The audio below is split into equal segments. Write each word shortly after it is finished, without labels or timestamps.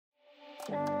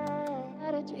Welcome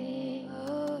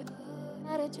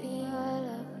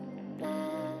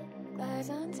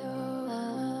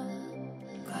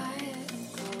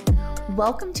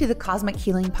to the Cosmic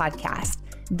Healing Podcast.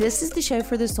 This is the show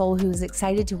for the soul who is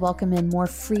excited to welcome in more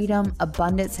freedom,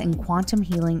 abundance, and quantum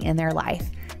healing in their life.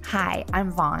 Hi,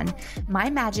 I'm Vaughn. My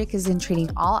magic is in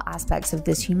treating all aspects of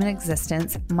this human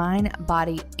existence, mind,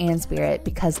 body, and spirit,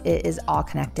 because it is all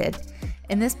connected.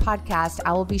 In this podcast,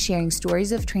 I will be sharing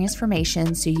stories of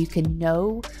transformation so you can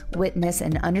know, witness,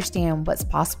 and understand what's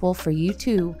possible for you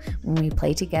too when we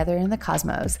play together in the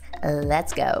cosmos.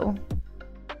 Let's go.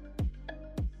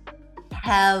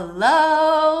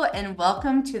 Hello, and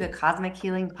welcome to the Cosmic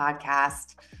Healing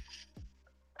Podcast.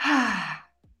 I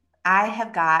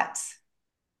have got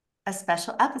a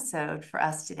special episode for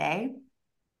us today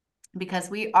because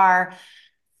we are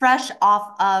fresh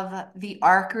off of the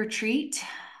ARC retreat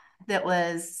that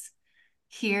was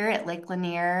here at Lake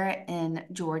Lanier in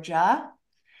Georgia.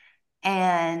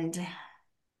 And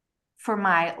for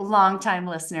my longtime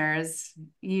listeners,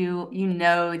 you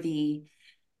know the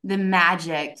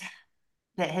magic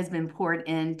that has been poured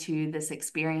into this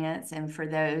experience. And for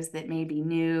those that may be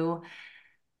new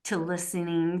to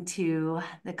listening to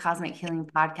the Cosmic Healing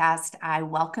Podcast, I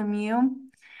welcome you.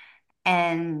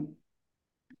 And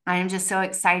I am just so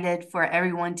excited for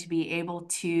everyone to be able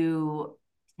to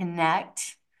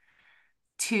connect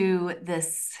to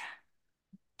this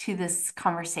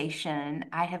conversation.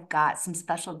 I have got some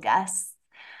special guests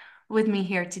with me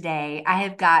here today. I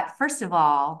have got, first of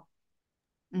all,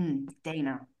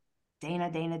 Dana,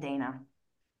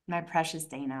 my precious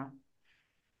Dana.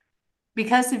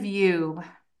 Because of you,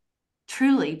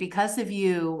 truly, because of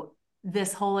you,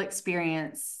 this whole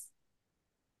experience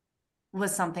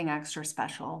was something extra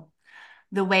special.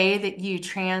 The way that you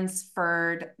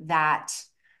transferred that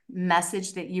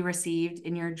message that you received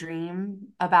in your dream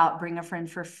about Bring a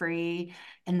Friend for Free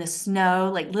and the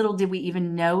snow, like little did we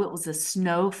even know it was a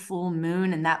snow full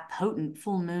moon, and that potent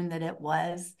full moon that it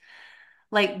was.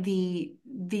 Like the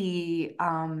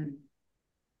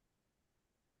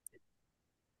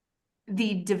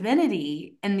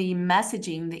divinity and the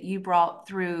messaging that you brought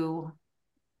through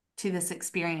to this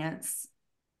experience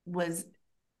was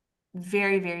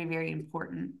very, very, very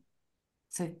important.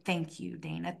 So thank you,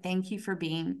 Dana. Thank you for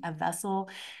being a vessel.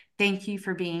 Thank you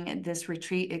for being at this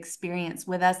retreat experience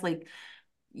with us. Like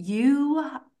you,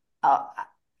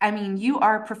 you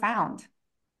are profound.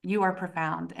 You are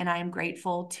profound. And I am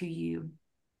grateful to you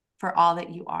for all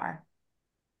that you are.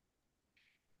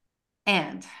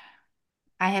 And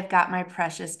I have got my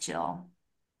precious Jill.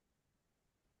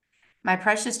 My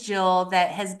precious Jill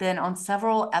that has been on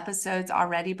several episodes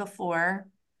already before.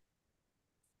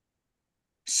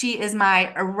 She is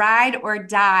my ride or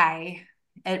die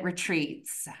at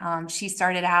retreats. She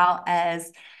started out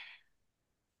as,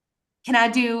 can I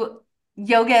do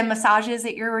yoga and massages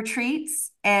at your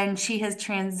retreats? And she has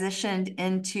transitioned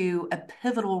into a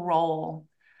pivotal role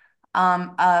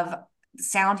of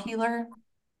sound healer,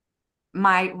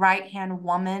 my right-hand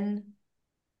woman,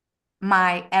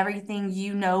 my everything.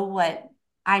 You know what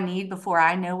I need before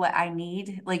I know what I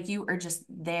need. Like you are just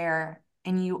there,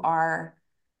 and you are,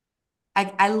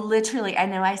 I literally, I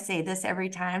know I say this every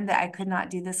time that I could not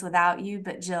do this without you,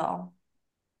 but Jill,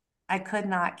 I could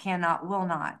not, cannot, will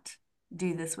not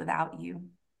do this without you.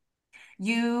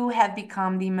 You have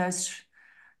become the most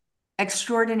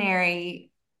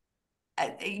extraordinary,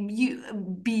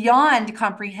 beyond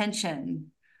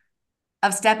comprehension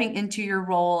of stepping into your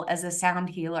role as a sound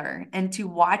healer, and to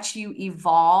watch you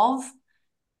evolve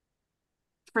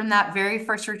from that very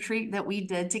first retreat that we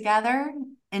did together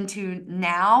into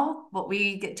now what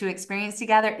we get to experience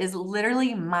together is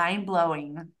literally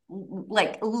mind-blowing,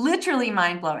 like literally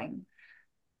mind-blowing.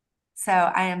 So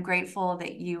I am grateful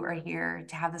that you are here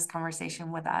to have this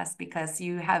conversation with us, because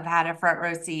you have had a front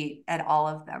row seat at all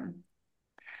of them.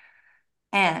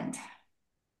 And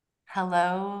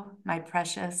hello, my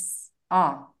precious,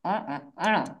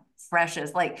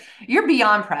 precious, like you're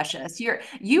beyond precious.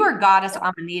 You are Goddess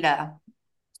Amanita.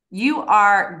 You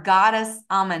are Goddess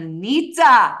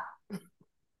Amanita.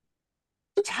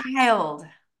 Child,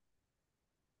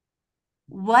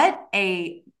 what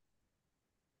a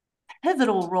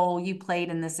pivotal role you played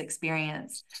in this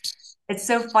experience. It's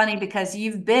so funny because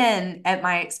you've been at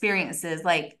my experiences,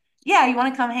 like, yeah, you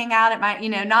want to come hang out at my,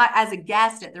 not as a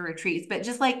guest at the retreats, but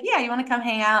just like, yeah, you want to come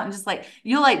hang out, and just like,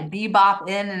 you'll like bebop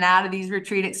in and out of these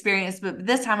retreat experiences. But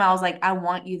this time I was like, I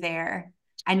want you there.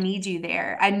 I need you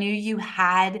there. I knew you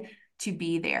had to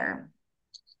be there.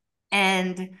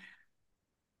 And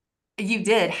you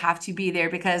did have to be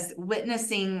there, because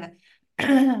witnessing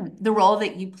the role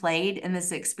that you played in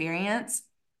this experience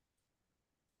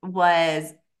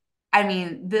was, I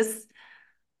mean, this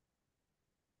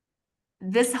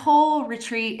whole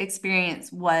retreat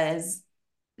experience was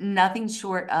nothing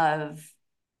short of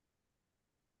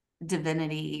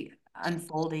divinity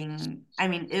unfolding. I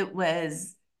mean, it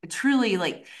was truly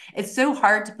like it's so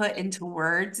hard to put into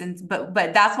words, and but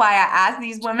that's why I asked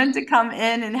these women to come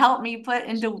in and help me put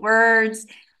into words,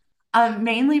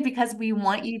 mainly because we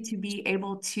want you to be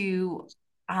able to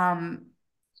um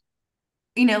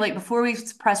like before we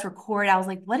press record, I was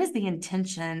like, what is the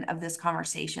intention of this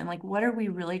conversation? Like, what are we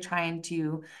really trying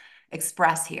to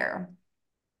express here?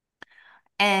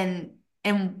 And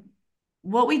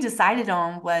what we decided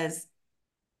on was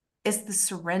is the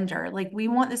surrender. Like, we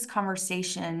want this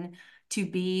conversation to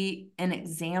be an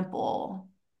example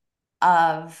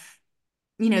of,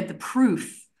 the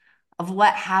proof of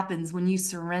what happens when you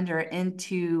surrender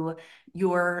into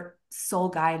your soul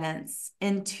guidance,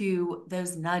 into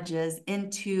those nudges,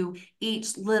 into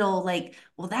each little, like,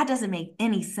 well, that doesn't make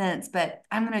any sense, but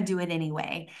I'm going to do it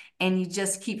anyway. And you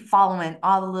just keep following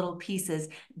all the little pieces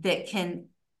that can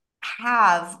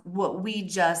have what we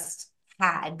just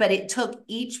had. But it took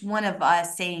each one of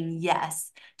us saying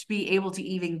yes to be able to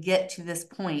even get to this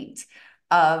point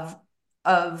of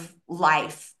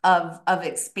life, of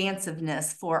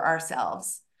expansiveness for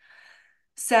ourselves.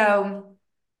 So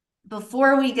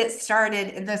before we get started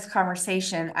in this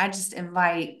conversation, I just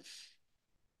invite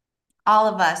all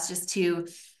of us just to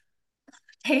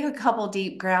take a couple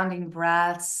deep grounding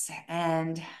breaths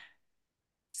and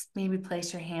maybe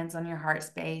place your hands on your heart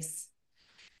space.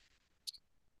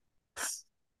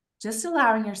 Just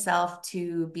allowing yourself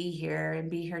to be here and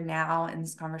be here now in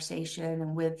this conversation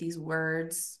and with these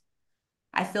words.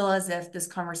 I feel as if this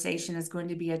conversation is going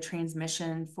to be a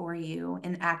transmission for you,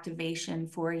 an activation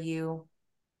for you,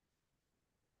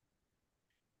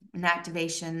 an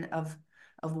activation of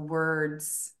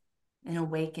words, an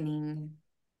awakening,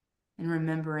 and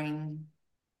remembering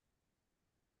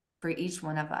for each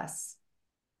one of us.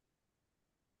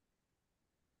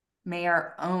 May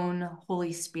our own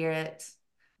Holy Spirit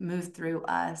move through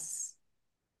us.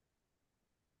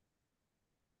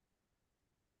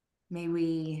 May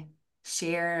we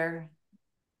share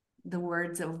the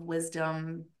words of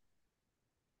wisdom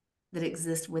that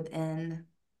exist within.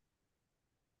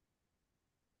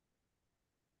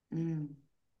 Mm.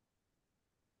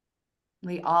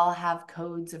 We all have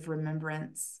codes of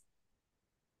remembrance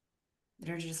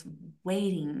that are just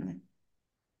waiting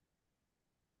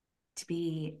to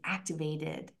be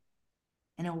activated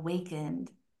and awakened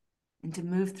and to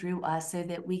move through us so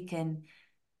that we can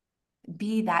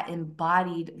be that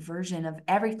embodied version of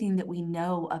everything that we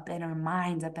know up in our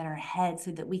minds, up in our heads,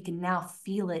 so that we can now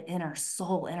feel it in our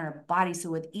soul, in our body. So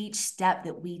with each step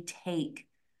that we take,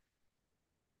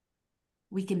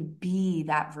 we can be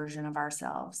that version of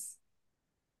ourselves.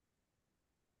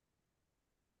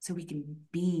 So we can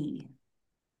be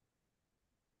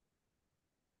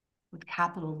with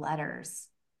capital letters.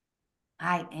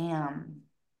 I am.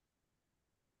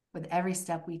 With every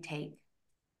step we take,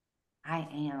 I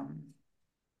am.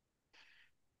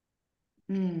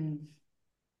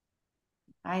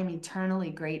 I am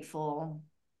eternally grateful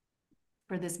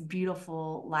for this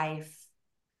beautiful life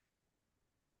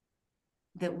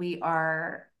that we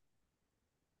are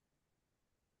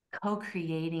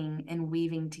co-creating and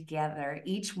weaving together.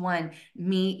 Each one,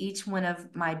 me, each one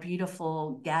of my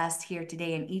beautiful guests here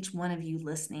today, and each one of you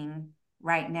listening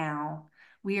right now,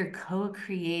 we are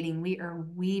co-creating, we are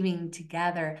weaving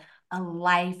together a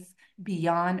life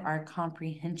beyond our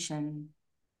comprehension.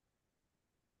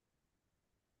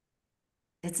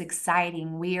 It's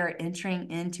exciting. We are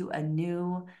entering into a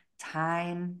new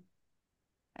time,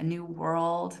 a new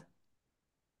world.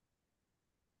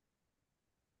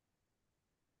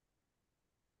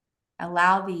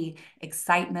 Allow the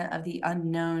excitement of the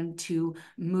unknown to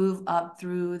move up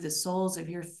through the soles of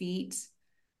your feet,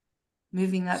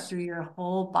 moving up through your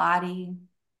whole body,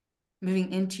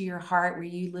 moving into your heart where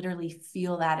you literally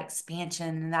feel that expansion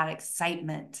and that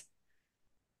excitement.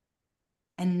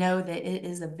 And know that it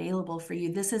is available for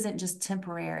you. This isn't just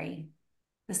temporary.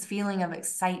 This feeling of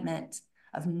excitement,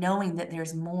 of knowing that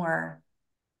there's more,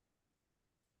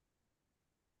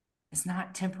 it's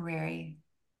not temporary.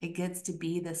 It gets to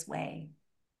be this way.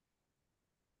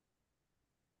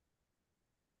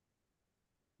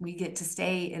 We get to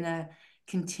stay in a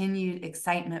continued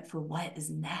excitement for what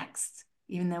is next,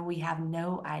 even though we have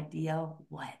no idea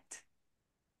what.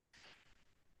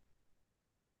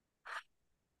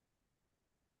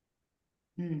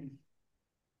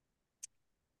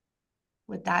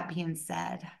 With that being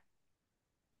said,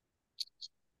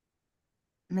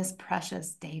 Miss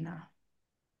Precious Dana,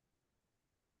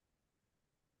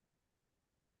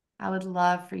 I would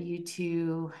love for you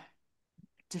to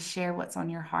share what's on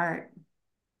your heart.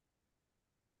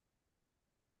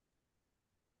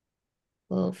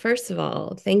 Well, first of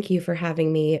all, thank you for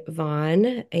having me,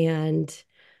 Vaughn. And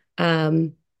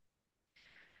um,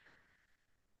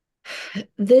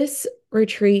 this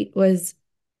retreat was,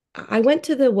 I went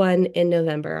to the one in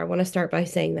November. I want to start by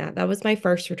saying that. That was my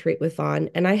first retreat with Vaughn,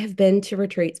 and I have been to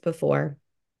retreats before.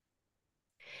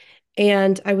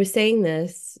 And I was saying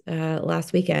this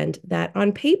last weekend that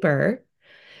on paper,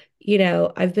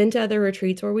 I've been to other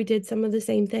retreats where we did some of the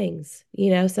same things.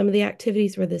 Some of the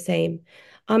activities were the same.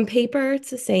 On paper, it's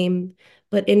the same,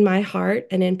 but in my heart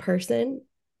and in person,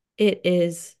 it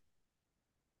is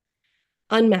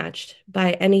unmatched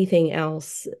by anything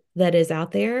else that is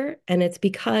out there. And it's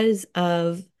because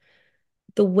of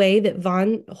the way that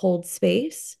Vaughn holds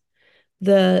space,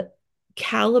 the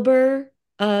caliber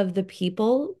of the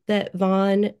people that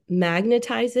Vaughn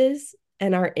magnetizes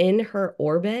and are in her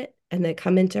orbit and that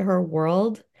come into her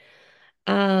world.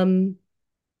 Um,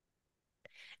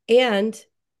 and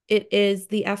it is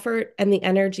the effort and the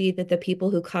energy that the people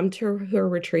who come to her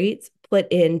retreats put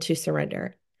into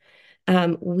surrender.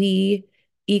 We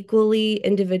equally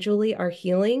individually are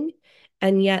healing,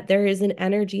 and yet there is an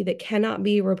energy that cannot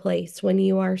be replaced when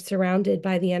you are surrounded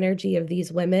by the energy of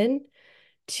these women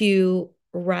to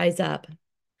rise up.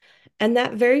 And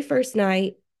that very first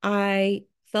night, I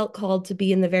felt called to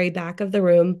be in the very back of the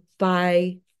room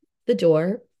by the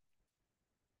door.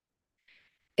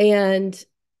 And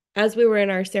as we were in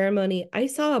our ceremony, I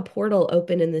saw a portal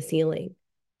open in the ceiling.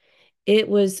 It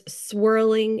was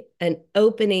swirling and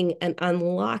opening and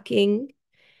unlocking.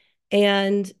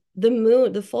 And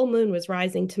the full moon was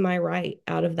rising to my right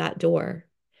out of that door.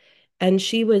 And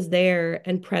she was there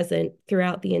and present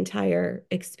throughout the entire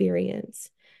experience.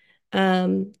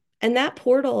 Um, and that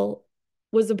portal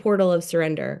was a portal of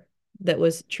surrender that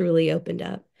was truly opened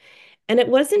up. And it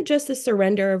wasn't just a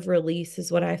surrender of release,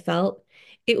 is what I felt.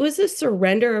 It was a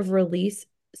surrender of release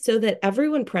so that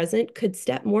everyone present could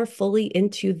step more fully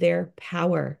into their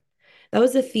power. That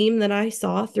was a theme that I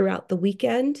saw throughout the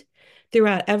weekend,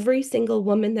 throughout every single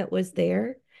woman that was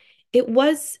there. It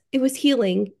was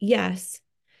healing, yes,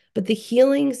 but the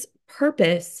healing's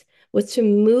purpose was to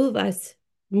move us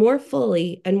more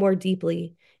fully and more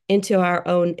deeply into our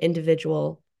own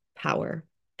individual power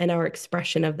and our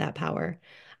expression of that power.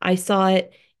 I saw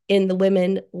it in the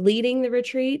women leading the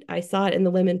retreat. I saw it in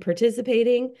the women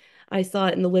participating. I saw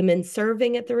it in the women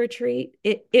serving at the retreat.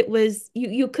 It was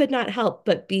you could not help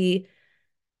but be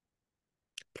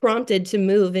prompted to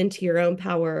move into your own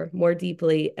power more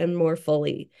deeply and more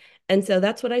fully. And so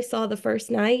that's what I saw the first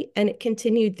night, and it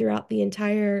continued throughout the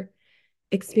entire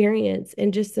experience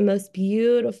in just the most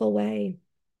beautiful way.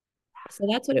 So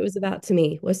that's what it was about to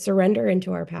me, was surrender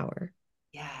into our power.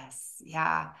 Yes.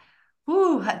 Yeah.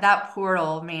 Whew, that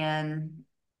portal, man.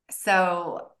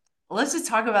 So let's just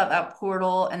talk about that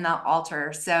portal and that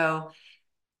altar. So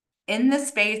in the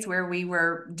space where we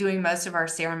were doing most of our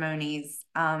ceremonies,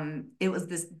 it was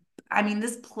this, I mean,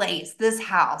 this place, this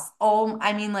house. Oh,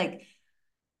 I mean, like,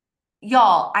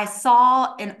 y'all, I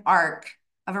saw an arc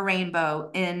of a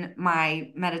rainbow in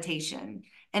my meditation.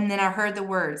 And then I heard the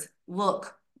words,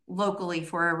 look locally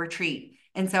for a retreat.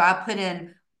 And so I put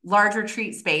in large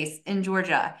retreat space in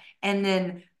Georgia. And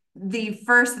then the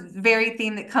first very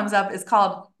thing that comes up is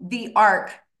called the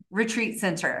Arc Retreat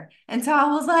Center. And so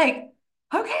I was like,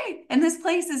 okay. And this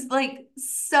place is like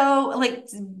so, like,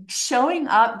 showing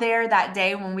up there that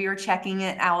day when we were checking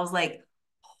it, I was like,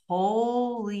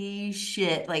 holy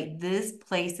shit, like this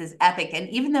place is epic. And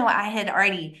even though I had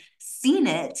already seen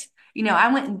it,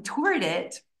 I went and toured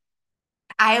it.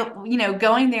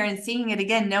 Going there and seeing it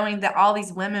again, knowing that all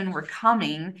these women were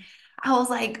coming, I was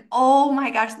like, oh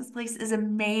my gosh, this place is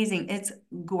amazing. It's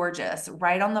gorgeous,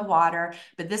 right on the water.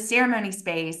 But this ceremony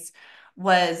space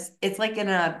it's like in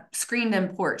a screened in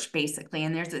porch, basically.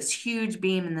 And there's this huge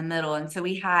beam in the middle. And so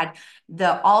we had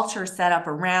the altar set up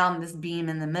around this beam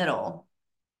in the middle,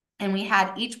 and we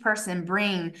had each person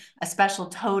bring a special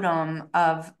totem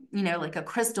of, like a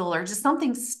crystal or just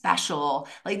something special.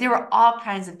 Like there were all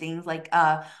kinds of things, like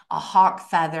a hawk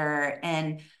feather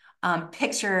and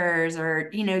pictures, or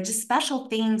just special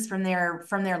things from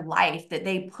their life that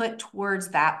they put towards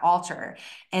that altar.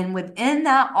 And within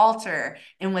that altar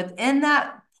and within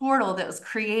that portal that was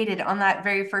created on that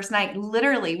very first night,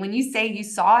 literally, when you say you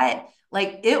saw it,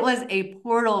 like it was a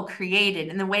portal created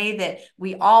in the way that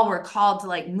we all were called to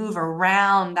like move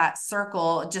around that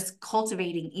circle, just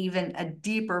cultivating even a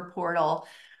deeper portal.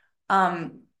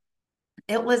 Um,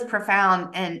 it was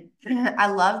profound. And I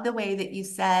love the way that you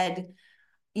said,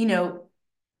 you know,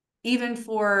 even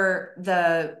for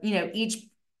the, each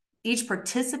each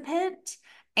participant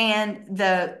and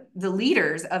the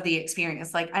leaders of the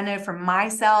experience. Like I know for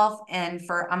myself and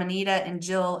for Amanita and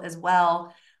Jill as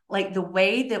well, like the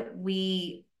way that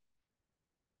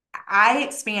I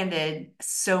expanded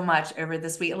so much over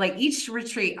this week. Like each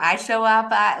retreat I show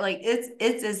up at, like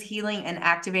it's as healing and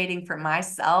activating for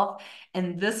myself.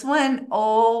 And this one,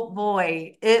 oh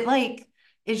boy,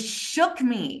 it shook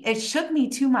me. It shook me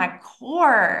to my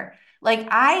core. Like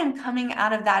I am coming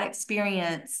out of that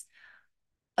experience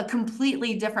a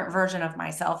completely different version of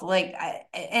myself.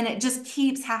 And it just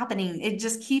keeps happening. It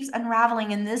just keeps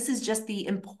unraveling. And this is just the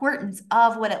importance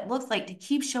of what it looks like to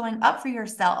keep showing up for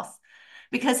yourself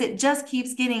because it just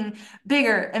keeps getting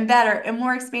bigger and better and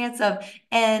more expansive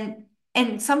and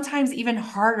sometimes even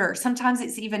harder. Sometimes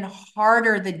it's even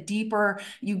harder the deeper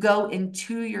you go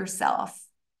into yourself.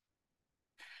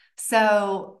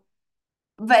 So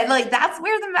but like that's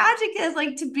where the magic is,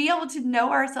 like to be able to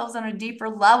know ourselves on a deeper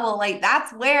level. Like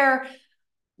that's where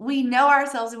we know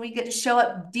ourselves and we get to show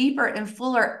up deeper and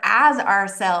fuller as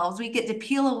ourselves. We get to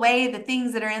peel away the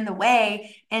things that are in the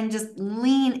way and just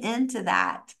lean into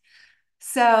that.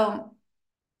 So,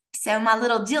 so my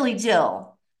little Jilly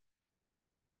Jill,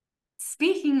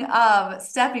 speaking of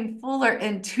stepping fuller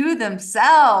into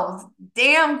themselves,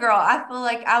 damn girl, I feel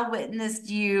like I witnessed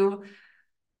you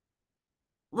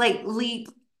like leap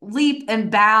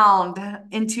and bound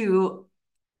into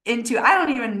I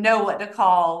don't even know what to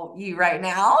call you right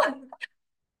now.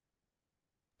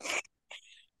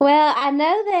 Well, I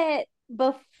know that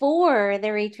before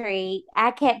the retreat,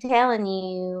 I kept telling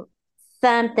you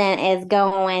something is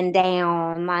going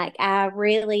down. Like, I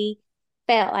really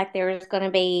felt like there was going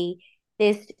to be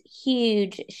this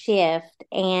huge shift.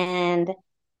 And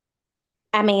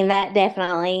I mean, that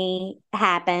definitely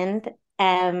happened.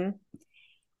 Um,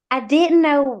 I didn't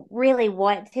know really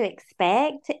what to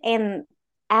expect. And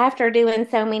after doing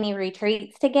so many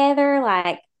retreats together,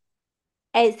 like,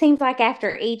 it seems like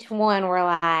after each one, we're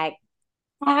like,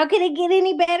 how could it get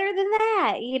any better than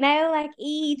that? You know, like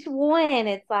each one,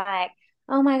 it's like,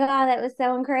 oh my God, that was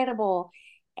so incredible.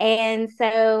 And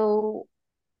so,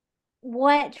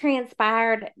 what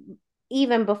transpired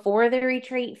even before the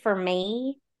retreat for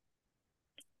me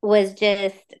was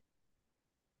just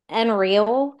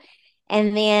unreal.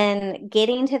 And then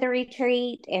getting to the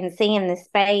retreat and seeing the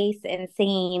space and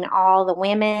seeing all the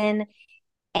women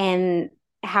and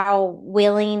how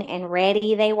willing and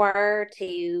ready they were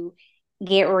to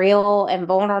get real and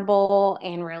vulnerable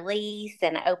and release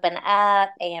and open up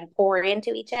and pour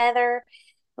into each other.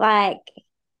 Like,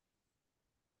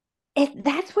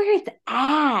 that's where it's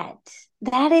at.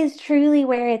 That is truly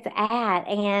where it's at.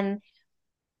 And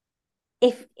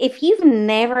if you've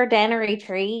never done a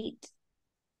retreat,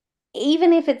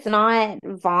 even if it's not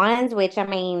Vaughn's, which I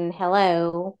mean,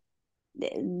 hello,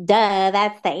 duh,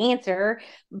 that's the answer.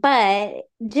 But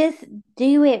just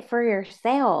do it for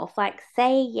yourself. Like,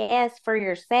 say yes for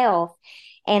yourself.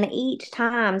 And each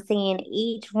time seeing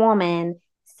each woman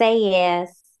say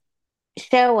yes,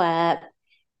 show up,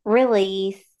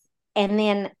 release, and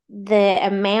then the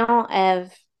amount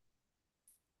of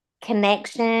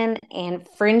connection and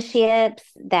friendships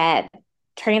that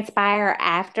transpire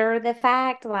after the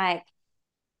fact, like,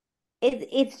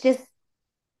 it's just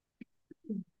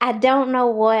I don't know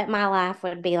what my life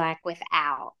would be like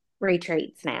without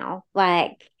retreats now.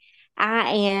 Like, I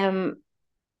am,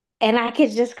 and I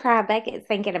could just cry buckets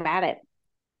thinking about it.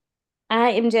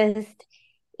 I am just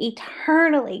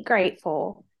eternally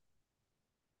grateful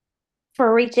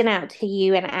for reaching out to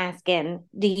you and asking,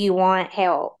 do you want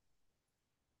help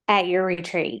at your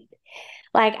retreat?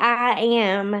 Like, I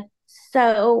am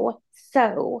so,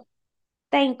 so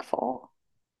thankful.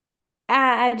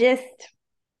 I just,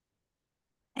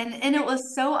 And it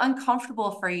was so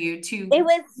uncomfortable for you to, it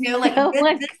was like so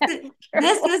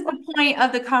this is uncomfortable. the point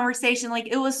of the conversation. Like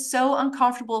it was so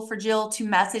uncomfortable for Jill to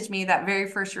message me that very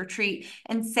first retreat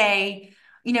and say,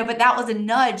 but that was a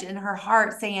nudge in her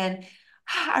heart saying,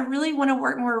 "Ah, I really want to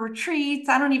work more retreats.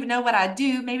 I don't even know what I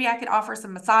do. Maybe I could offer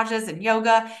some massages and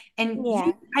yoga." And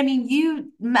Yeah.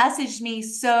 you messaged me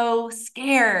so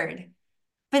scared.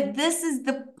 But this is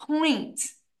the point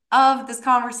of this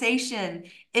conversation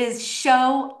is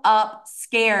show up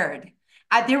scared.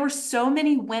 There were so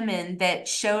many women that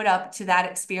showed up to that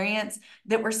experience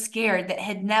that were scared, that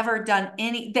had never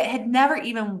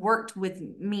even worked with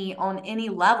me on any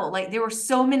level. Like there were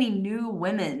so many new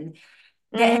women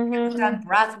that had never Hmm. done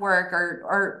breath work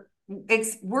or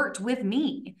worked with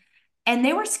me. And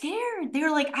they were scared. They were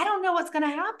like, I don't know what's going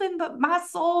to happen, but my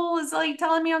soul is like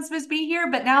telling me I'm supposed to be here.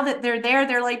 But now that they're there,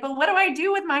 they're like, but what do I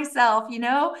do with myself?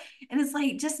 And it's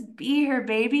like, just be here,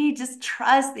 baby. Just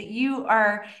trust that you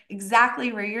are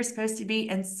exactly where you're supposed to be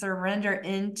and surrender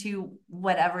into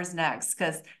whatever's next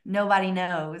because nobody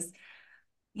knows,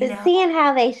 you But know? seeing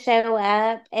how they show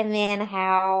up and then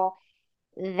how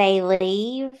they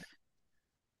leave,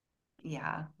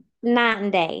 Yeah. night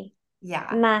and day,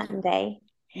 Yeah. night and day.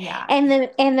 Yeah.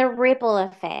 And the ripple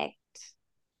effect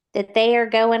that they are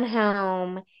going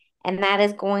home and that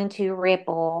is going to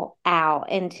ripple out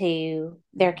into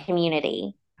their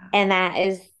community. And that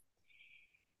is,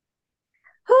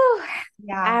 whew,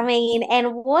 I Yeah. mean,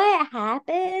 and what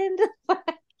happened? I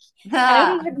don't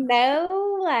Yeah. even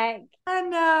know. Like, I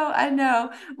know. I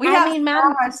know. We I have mean, so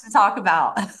much to talk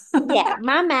about. yeah,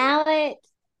 my mallet.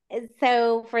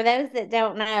 So, for those that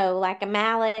don't know, like a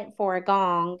mallet for a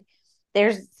gong,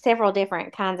 there's several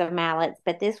different kinds of mallets,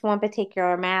 but this one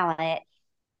particular mallet,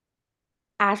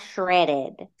 I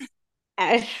shredded.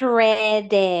 I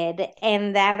shredded,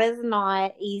 and that is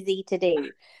not easy to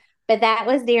do. But that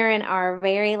was during our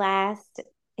very last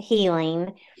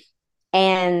healing,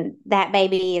 and that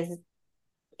baby is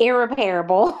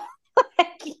irreparable.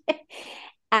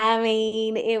 I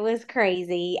mean, it was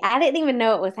crazy. I didn't even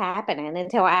know it was happening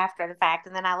until after the fact.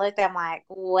 And then I looked, I'm like,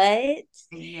 what?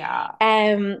 Yeah.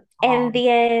 And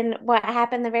then what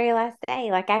happened the very last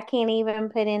day? Like, I can't even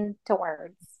put into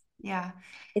words. Yeah.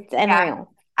 It's Yeah.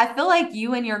 unreal. I feel like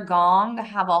you and your gong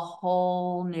have a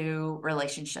whole new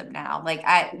relationship now.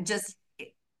 I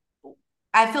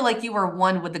feel like you are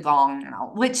one with the gong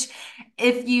now, which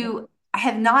if you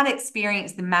have not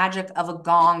experienced the magic of a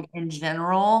gong in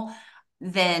general,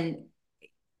 then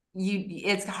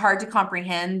it's hard to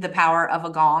comprehend the power of a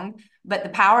gong, but the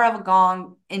power of a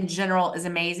gong in general is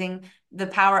amazing. The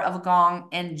power of a gong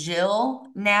and Jill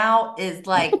now is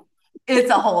like it's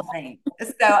a whole thing.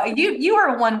 So you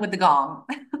are one with the gong.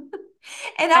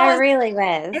 And I I was really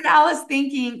was. and I was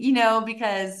thinking,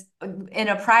 because in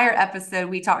a prior episode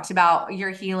we talked about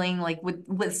your healing, like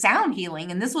with sound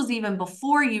healing, and this was even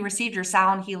before you received your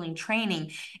sound healing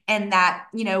training, and that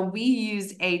we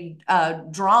used a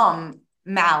drum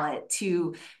mallet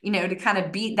to kind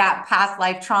of beat that past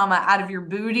life trauma out of your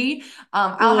booty.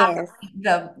 I'll have to Yes. link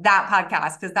that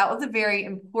podcast because that was a very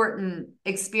important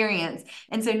experience.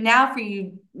 And so now for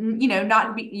you, not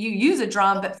to be you use a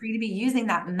drum, but for you to be using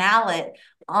that mallet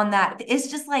on that. It's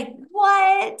just like,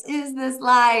 what is this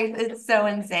life? It's so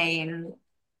insane.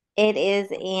 It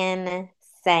is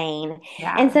insane. And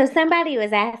Yeah. so somebody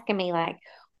was asking me like,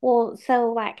 well,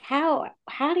 so like how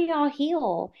do y'all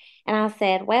heal? And I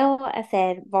said,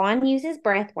 Vaughn uses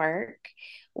breath work,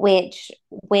 which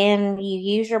when you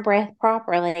use your breath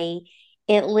properly,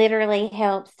 it literally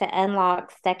helps to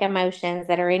unlock stuck emotions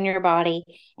that are in your body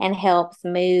and helps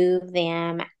move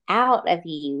them out of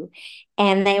you.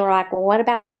 And they were like, well, what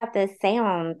about the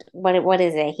sound? What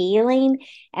is it, healing?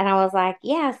 And I was like,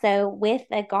 yeah, so with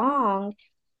a gong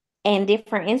and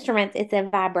different instruments, it's a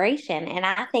vibration. And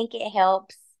I think it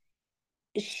helps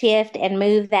shift and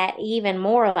move that even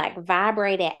more, like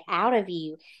vibrate it out of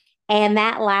you. And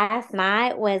that last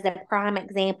night was a prime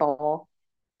example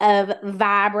of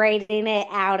vibrating it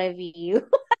out of you.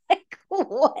 Like,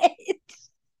 what?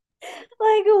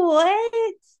 Like,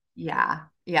 what? Yeah.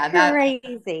 Yeah.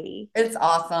 Crazy. It's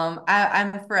awesome.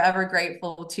 I'm forever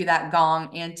grateful to that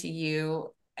gong and to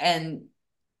you. And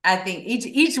I think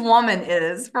each woman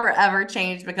is forever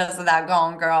changed because of that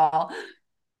gong, girl.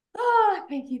 Oh,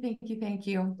 thank you, thank you, thank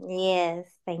you. Yes.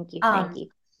 Thank you. Thank Um, you.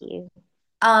 Thank you.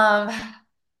 um,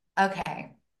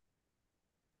 okay.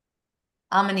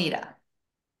 Amanita,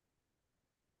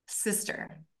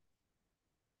 sister.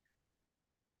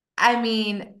 I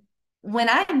mean, when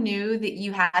I knew that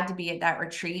you had to be at that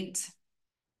retreat,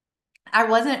 I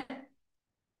wasn't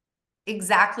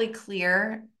exactly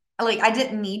clear. Like, I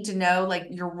didn't need to know like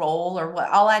your role or what.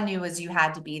 All I knew was you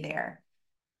had to be there.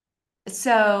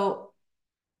 So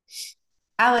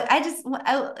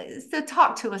so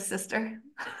talk to us, sister.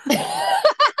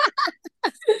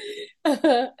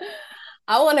 I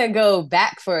want to go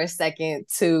back for a second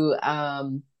to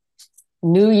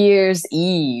New Year's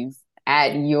Eve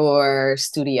at your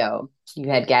studio. You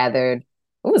had gathered,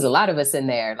 it was a lot of us in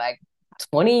there, like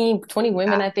 20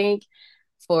 women, Yeah. I think,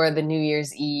 for the New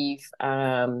Year's Eve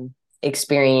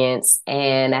experience.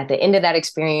 And at the end of that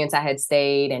experience, I had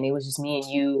stayed and it was just me and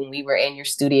you, and we were in your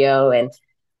studio and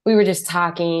we were just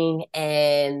talking.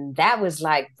 And that was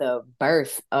like the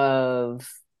birth of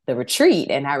the retreat.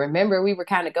 And I remember we were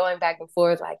kind of going back and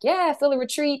forth, like, yeah, I feel a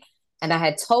retreat. And I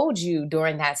had told you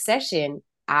during that session,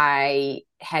 I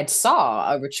had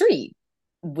saw a retreat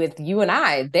with you and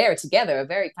I there together, a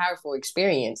very powerful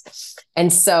experience.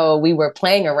 And so we were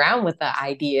playing around with the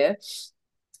idea.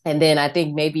 And then I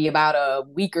think maybe about a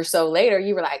week or so later,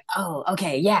 you were like, oh,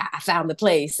 okay, yeah, I found the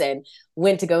place and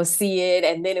went to go see it.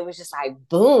 And then it was just like,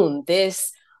 boom,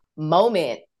 this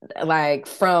moment, like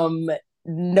from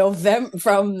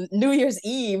New Year's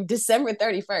Eve, December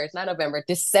 31st, not November,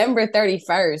 December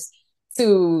 31st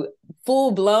to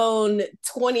full blown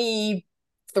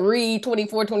 23,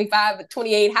 24, 25,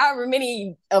 28, however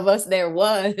many of us there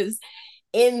was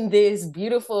in this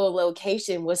beautiful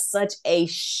location was such a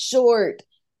short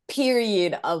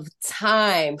period of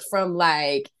time from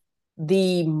like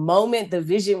the moment the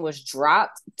vision was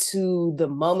dropped to the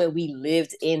moment we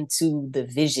lived into the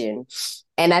vision.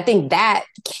 And I think that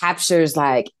captures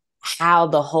like how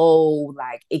the whole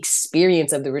like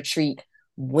experience of the retreat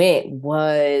went.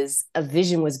 Was a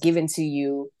vision was given to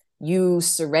you, you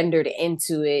surrendered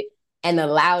into it and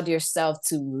allowed yourself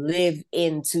to live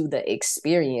into the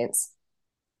experience.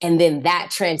 And then that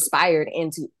transpired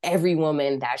into every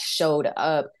woman that showed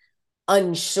up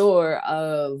unsure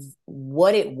of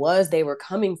what it was they were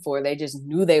coming for. They just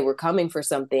knew they were coming for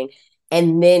something.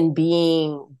 And then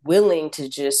being willing to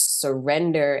just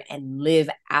surrender and live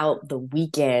out the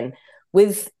weekend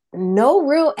with no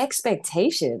real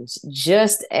expectations,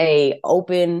 just a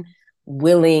open,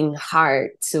 willing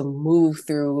heart to move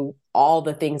through all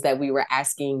the things that we were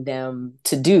asking them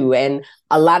to do. And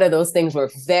a lot of those things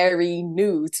were very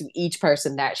new to each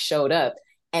person that showed up.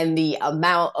 And the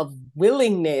amount of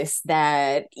willingness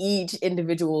that each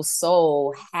individual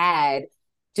soul had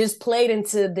just played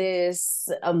into this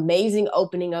amazing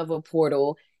opening of a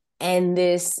portal and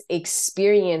this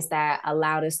experience that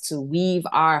allowed us to weave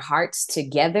our hearts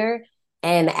together.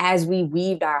 And as we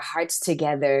weaved our hearts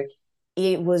together,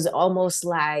 it was almost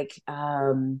like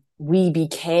we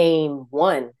became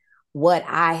one. What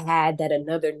I had that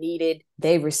another needed,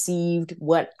 they received.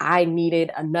 What I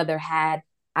needed, another had,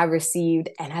 I received.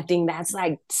 And I think that's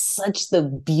like such the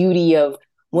beauty of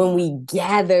when we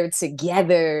gather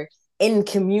together in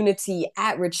community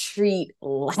at retreat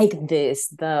like this,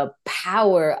 the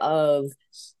power of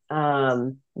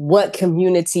what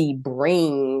community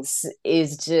brings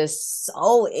is just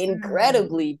so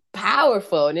incredibly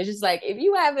powerful. And it's just like, if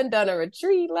you haven't done a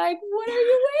retreat, like, what are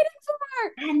you waiting for?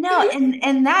 I know.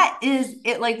 And that is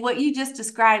it, like what you just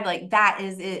described, like that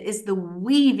is it, is the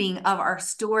weaving of our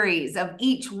stories of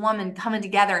each woman coming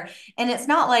together. And it's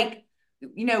not like,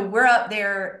 we're up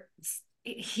there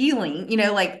healing,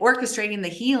 like orchestrating the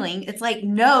healing. It's like,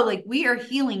 no, like we are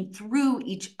healing through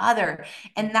each other.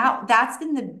 And that's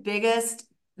been the biggest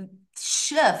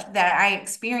shift that I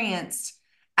experienced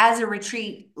as a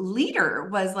retreat leader,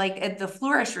 was like at the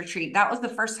Flourish retreat. That was the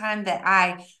first time that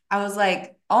I was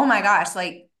like, oh my gosh,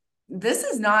 like this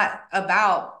is not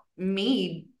about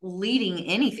me leading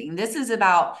anything. This is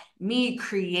about me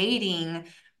creating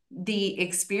the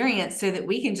experience so that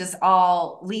we can just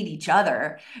all lead each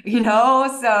other,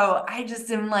 So I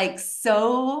just am like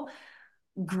so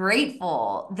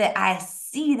grateful that I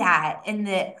see that and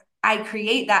that I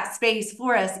create that space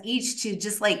for us each to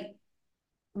just like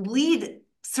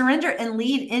surrender and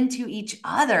lead into each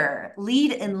other,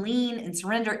 lead and lean and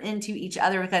surrender into each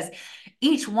other, because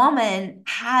each woman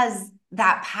has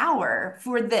that power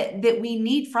that we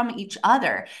need from each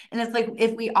other. And it's like,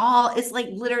 it's like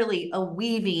literally a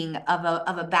weaving of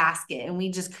a basket, and we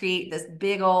just create this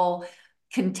big old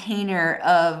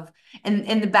container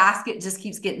and the basket just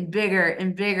keeps getting bigger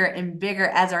and bigger and bigger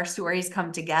as our stories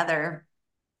come together.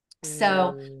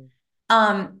 So,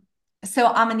 so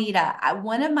Amanita,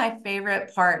 one of my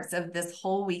favorite parts of this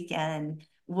whole weekend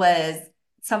was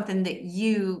something that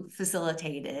you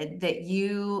facilitated, that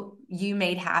you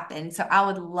made happen. So I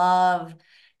would love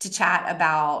to chat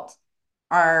about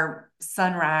our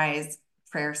sunrise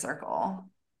prayer circle.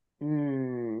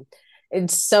 And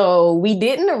so we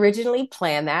didn't originally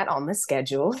plan that on the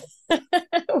schedule.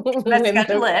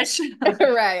 Schedule-ish.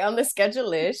 Right, on the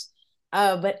schedule-ish.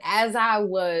 But as I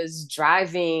was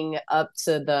driving up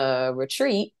to the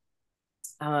retreat,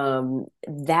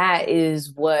 that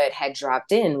is what had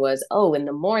dropped in was, oh, in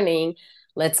the morning,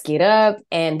 let's get up.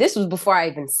 And this was before I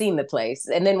even seen the place.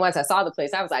 And then once I saw the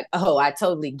place, I was like, oh, I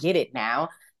totally get it now.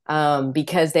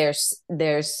 Because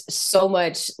there's so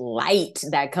much light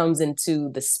that comes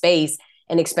into the space,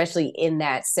 and especially in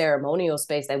that ceremonial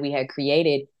space that we had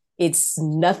created, it's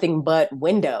nothing but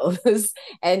windows.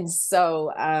 And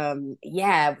so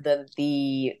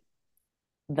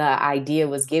the idea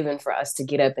was given for us to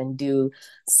get up and do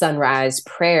sunrise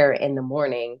prayer in the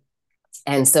morning.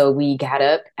 And so we got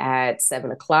up at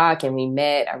 7 o'clock and we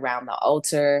met around the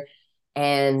altar.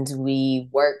 and we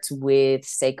worked with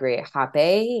Sacred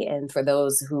Hape. And for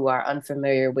those who are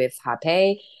unfamiliar with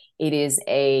Hape, it is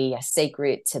a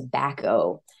sacred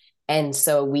tobacco. And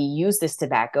so we use this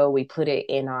tobacco, we put it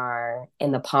in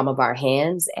the palm of our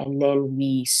hands, and then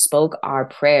we spoke our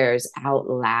prayers out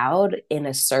loud in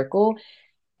a circle.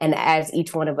 And as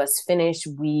each one of us finished,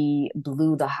 we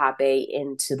blew the hape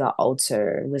into the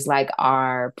altar. It was like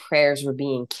our prayers were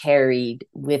being carried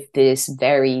with this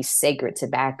very sacred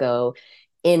tobacco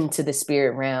into the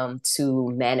spirit realm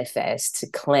to manifest, to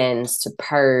cleanse, to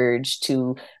purge,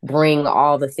 to bring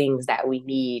all the things that we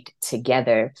need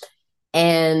together.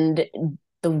 And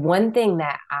the one thing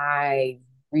that I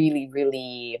really,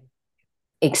 really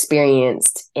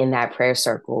experienced in that prayer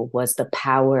circle was the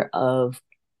power of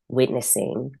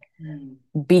witnessing. Mm.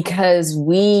 Because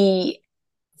we,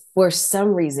 for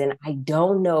some reason, I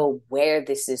don't know where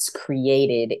this is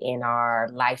created in our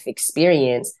life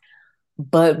experience,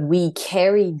 but we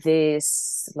carry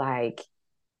this like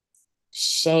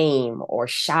shame or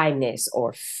shyness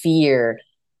or fear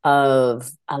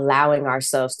of allowing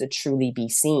ourselves to truly be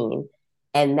seen.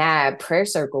 And that prayer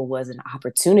circle was an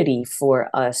opportunity for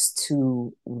us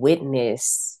to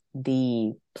witness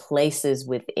the places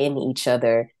within each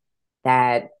other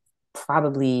that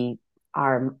probably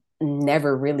are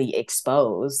never really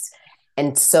exposed.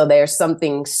 And so there's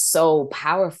something so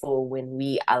powerful when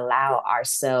we allow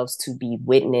ourselves to be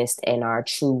witnessed in our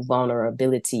true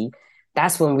vulnerability.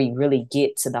 That's when we really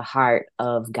get to the heart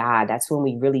of God. That's when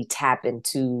we really tap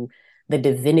into the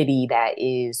divinity that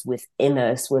is within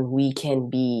us, when we can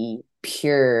be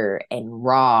pure and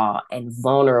raw and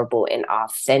vulnerable and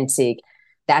authentic.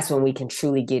 That's when we can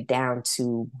truly get down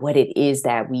to what it is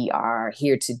that we are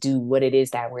here to do, what it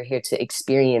is that we're here to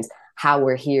experience, how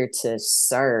we're here to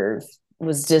serve. It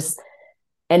was just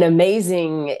an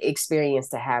amazing experience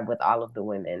to have with all of the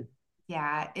women.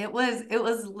 Yeah, it was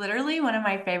literally one of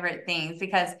my favorite things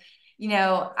because,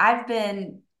 I've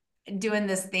been doing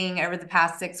this thing over the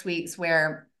past 6 weeks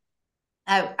where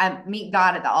I meet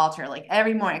God at the altar like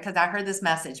every morning because I heard this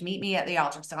message, meet me at the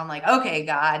altar. So I'm like, okay,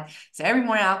 God. So every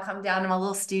morning I'll come down to my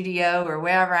little studio or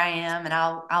wherever I am and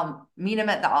I'll meet him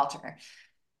at the altar.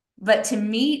 But to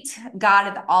meet God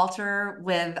at the altar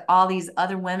with all these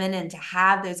other women and to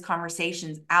have those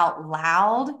conversations out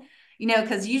loud,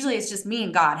 because usually it's just me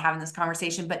and God having this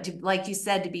conversation, but to, like you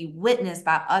said, to be witnessed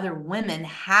by other women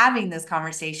having this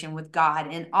conversation with God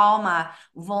and all my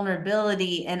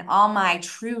vulnerability and all my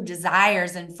true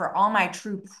desires and for all my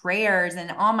true prayers and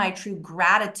all my true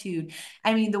gratitude.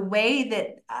 I mean, the way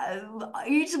that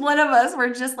each one of us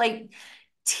were just like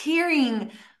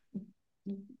tearing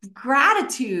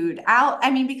gratitude out. I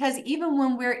mean, because even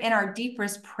when we're in our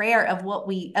deepest prayer of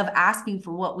asking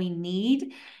for what we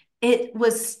need, it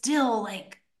was still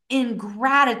like in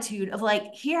gratitude of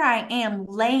like, here I am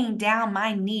laying down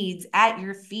my needs at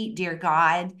your feet, dear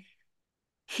God.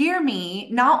 Hear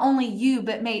me, not only you,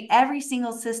 but may every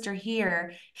single sister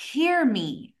here hear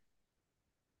me.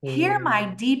 Hear my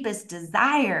Mm. deepest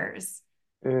desires.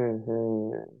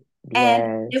 Mm-hmm.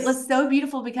 And it Yes. was so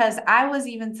beautiful because I was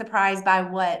even surprised by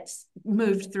what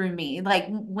moved through me. Like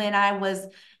when I was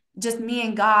just me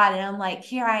and God, and I'm like,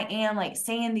 here I am, like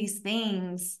saying these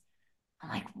things. I'm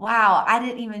like, wow, I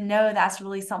didn't even know that's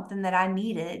really something that I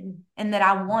needed and that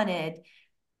I wanted.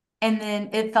 And then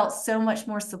it felt so much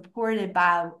more supported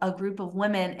by a group of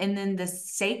women. And then the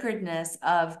sacredness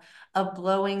of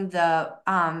blowing the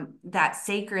that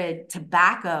sacred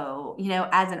tobacco,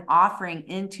 as an offering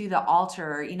into the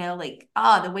altar, like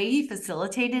the way you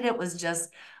facilitated it was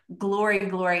just glory,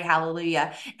 glory,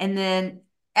 hallelujah. And then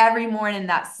every morning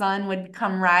that sun would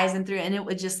come rising through and it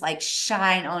would just like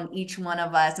shine on each one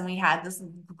of us. And we had this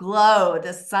glow,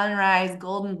 this sunrise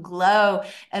golden glow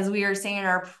as we were saying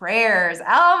our prayers.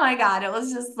 Oh my God, it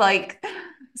was just like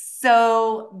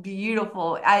so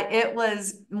beautiful. It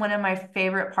was one of my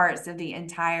favorite parts of the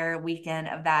entire weekend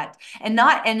of that. And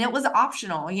it was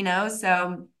optional,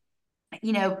 so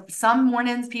some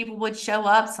mornings people would show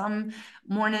up, some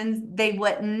mornings they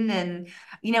wouldn't. And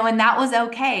that was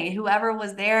okay. Whoever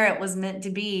was there, it was meant to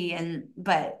be.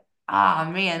 But oh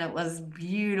man, it was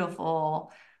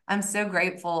beautiful. I'm so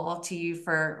grateful to you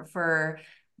for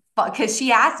because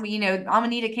she asked me,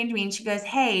 Amanita came to me and she goes,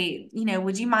 hey,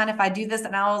 would you mind if I do this?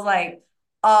 And I was like,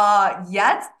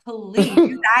 yes, please.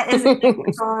 That is an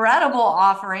incredible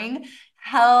offering.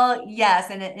 Hell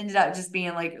yes. And it ended up just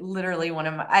being like literally one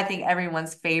of I think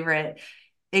everyone's favorite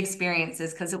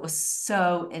experiences because it was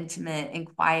so intimate and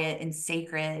quiet and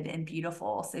sacred and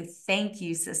beautiful. So thank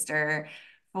you, sister,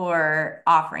 for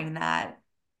offering that.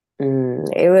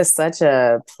 It was such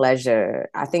a pleasure.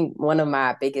 I think one of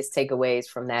my biggest takeaways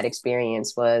from that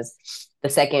experience was the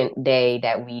second day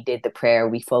that we did the prayer,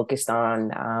 we focused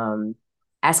on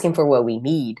asking for what we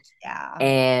need. Yeah.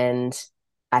 And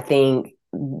I think,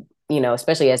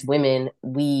 especially as women,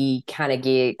 we kind of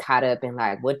get caught up in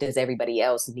like, what does everybody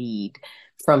else need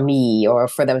from me or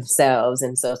for themselves?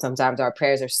 And so sometimes our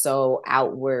prayers are so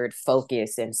outward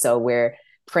focused. And so we're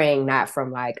praying not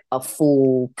from like a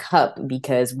full cup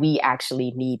because we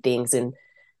actually need things. And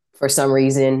for some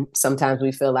reason, sometimes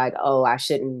we feel like, oh, I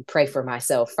shouldn't pray for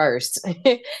myself first.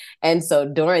 And so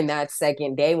during that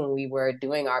second day, when we were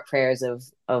doing our prayers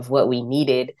of what we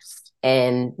needed,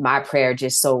 and my prayer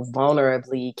just so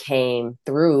vulnerably came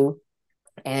through.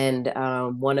 And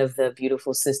one of the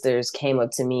beautiful sisters came up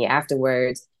to me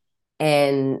afterwards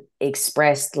and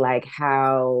expressed like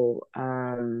how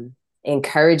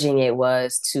encouraging it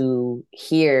was to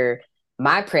hear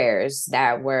my prayers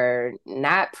that were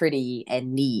not pretty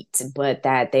and neat, but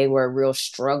that they were real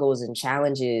struggles and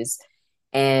challenges.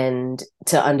 And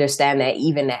to understand that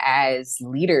even as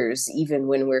leaders, even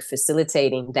when we're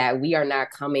facilitating, that we are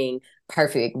not coming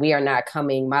perfect. We are not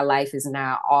coming, my life is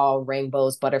not all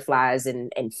rainbows, butterflies,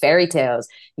 and fairy tales.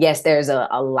 Yes, there's a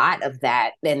lot of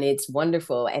that, and it's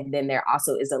wonderful. And then there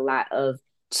also is a lot of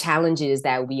challenges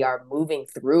that we are moving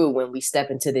through when we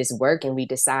step into this work and we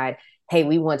decide, hey,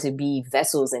 we want to be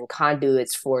vessels and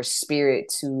conduits for spirit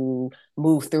to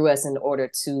move through us in order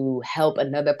to help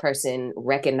another person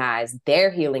recognize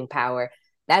their healing power.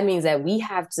 That means that we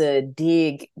have to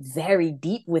dig very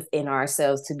deep within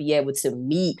ourselves to be able to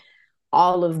meet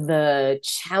all of the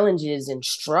challenges and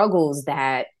struggles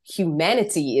that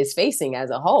humanity is facing as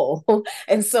a whole.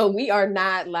 And so we are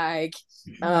not like,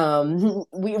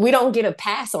 we don't get a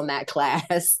pass on that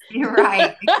class. You're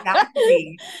right.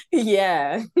 Exactly.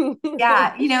 Yeah.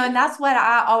 Yeah, and that's what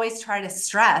I always try to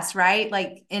stress, right?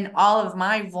 Like in all of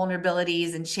my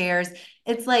vulnerabilities and shares,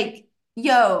 it's like,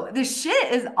 yo, the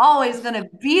shit is always going to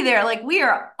be there. Like we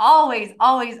are always,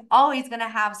 always, always going to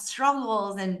have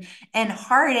struggles and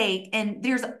heartache, and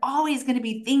there's always going to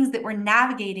be things that we're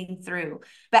navigating through.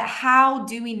 But how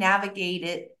do we navigate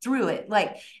it through it?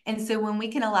 Like, and so when we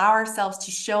can allow ourselves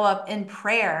to show up in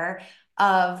prayer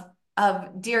of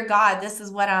dear God, this is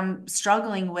what I'm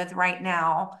struggling with right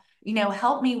now,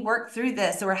 help me work through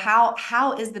this, or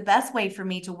how is the best way for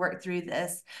me to work through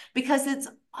this, because it's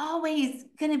always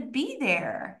going to be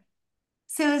there.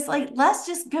 So it's like, let's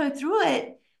just go through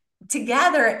it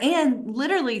together and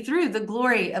literally through the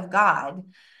glory of God.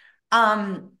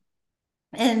 And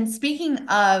speaking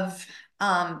of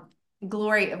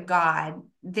glory of God,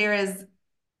 this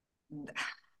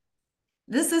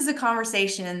is a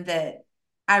conversation that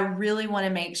I really want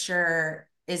to make sure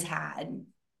is had.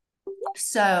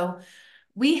 So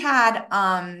we had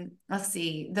let's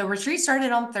see, the retreat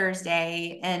started on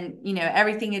Thursday, and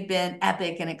everything had been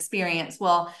epic and experience.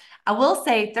 Well, I will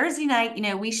say Thursday night,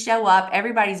 we show up,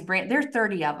 everybody's there are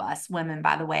 30 of us women,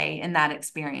 by the way, in that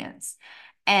experience.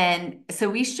 And so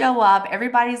we show up,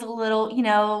 everybody's a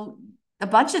little, a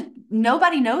bunch of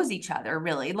nobody knows each other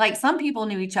really. Like some people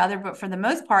knew each other, but for the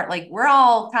most part, like we're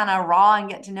all kind of raw and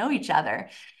get to know each other.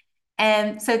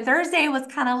 And so Thursday was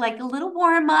kind of like a little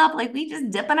warm up, like we just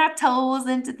dipping our toes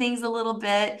into things a little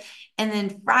bit. And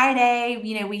then Friday,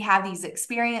 we have these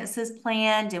experiences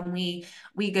planned, and we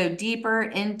go deeper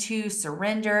into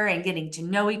surrender and getting to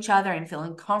know each other and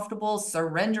feeling comfortable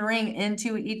surrendering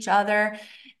into each other.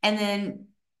 And then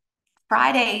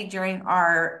Friday during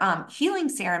our healing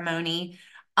ceremony,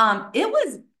 it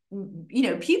was,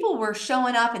 people were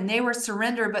showing up and they were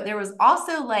surrender, but there was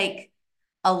also like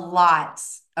a lot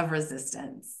of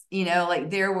resistance. Like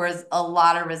there was a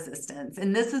lot of resistance.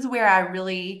 And this is where I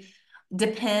really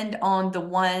depend on the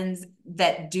ones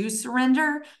that do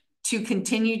surrender to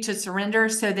continue to surrender,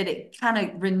 so that it kind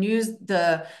of renews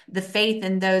the faith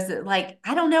in those that, like,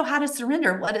 I don't know how to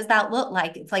surrender. What does that look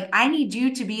like? It's like, I need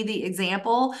you to be the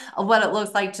example of what it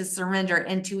looks like to surrender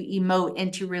and to emote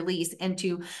and to release and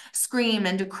to scream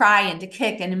and to cry and to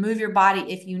kick and to move your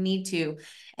body if you need to.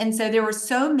 And so there were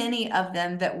so many of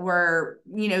them that were,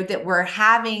 that were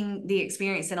having the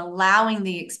experience and allowing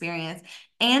the experience.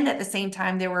 And at the same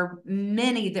time, there were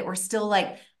many that were still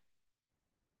like,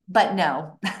 but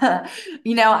no,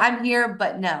 I'm here,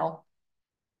 but no.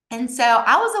 And so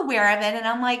I was aware of it, and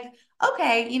I'm like,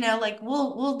 okay, like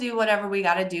we'll do whatever we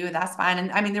got to do. That's fine.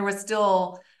 And I mean, there was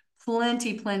still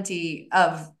plenty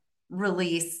of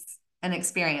release and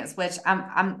experience, which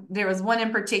there was one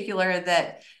in particular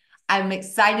that I'm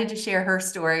excited to share her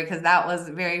story because that was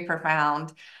very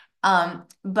profound.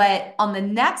 But on the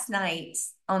next night,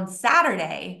 on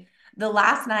Saturday, the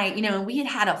last night, we had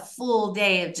had a full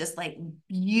day of just like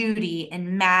beauty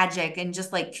and magic and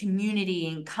just like community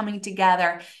and coming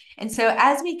together. And so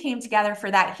as we came together for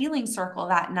that healing circle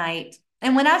that night,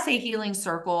 and when I say healing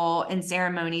circle and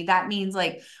ceremony, that means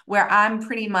like where I'm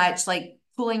pretty much like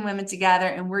pulling women together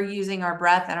and we're using our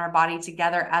breath and our body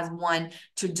together as one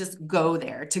to just go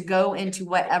there, to go into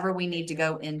whatever we need to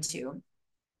go into.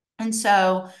 And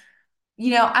so,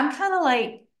 I'm kind of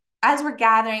like, as we're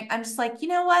gathering, I'm just like, you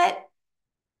know what?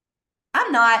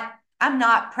 I'm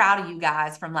not proud of you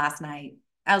guys from last night.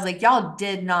 I was like, y'all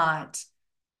did not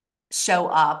show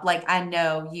up like I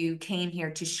know you came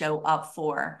here to show up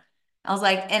for. I was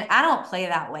like, and I don't play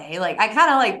that way. Like I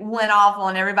kind of like went off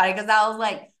on everybody because I was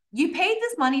like, you paid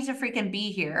this money to freaking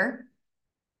be here.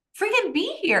 Freaking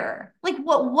be here. Like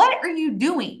what are you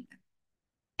doing?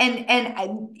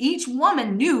 And each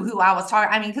woman knew who I was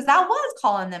talking. I mean, because I was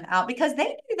calling them out because they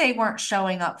knew they weren't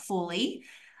showing up fully.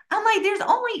 I'm like, there's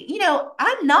only,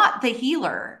 I'm not the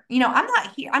healer. I'm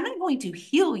not here. I'm not going to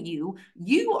heal you.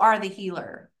 You are the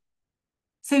healer.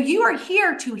 So you are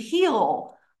here to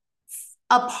heal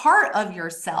a part of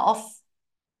yourself,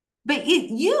 but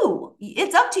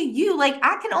it's up to you. Like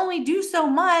I can only do so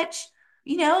much,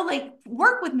 like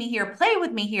work with me here, play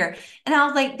with me here. And I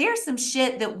was like, there's some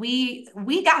shit that we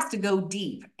got to go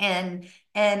deep and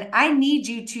I need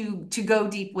you to go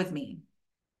deep with me.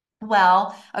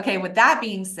 Well, okay, with that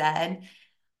being said,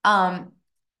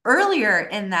 earlier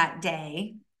in that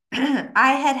day,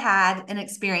 I had an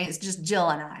experience, just Jill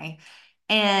and I,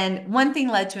 and one thing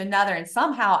led to another. And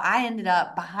somehow I ended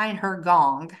up behind her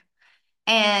gong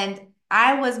and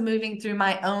I was moving through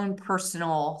my own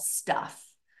personal stuff.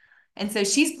 And so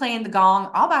she's playing the gong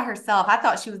all by herself. I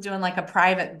thought she was doing like a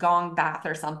private gong bath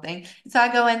or something. So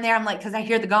I go in there, I'm like, because I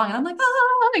hear the gong and I'm like,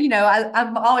 oh,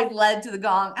 I'm always led to the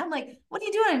gong. I'm like, what are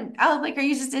you doing? I was like, are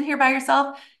you just in here by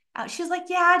yourself? She was like,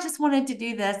 yeah, I just wanted to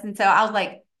do this. And so I was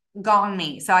like, gong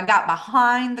me. So I got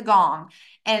behind the gong.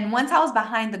 And once I was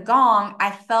behind the gong,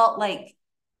 I felt like,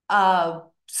 I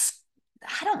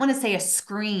don't want to say a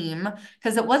scream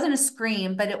because it wasn't a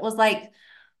scream, but it was like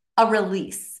a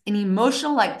release, an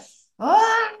emotional, like,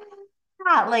 ah,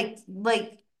 like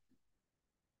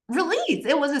release.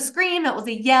 It was a scream, it was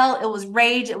a yell, it was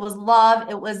rage, it was love,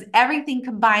 it was everything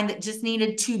combined that just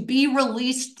needed to be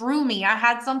released through me. I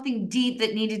had something deep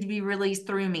that needed to be released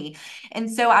through me. And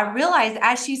so I realized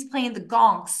as she's playing the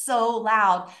gong so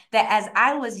loud that as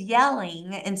I was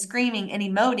yelling and screaming and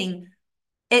emoting,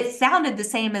 it sounded the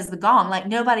same as the gong. Like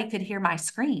nobody could hear my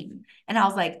scream. And I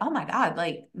was like, oh my God,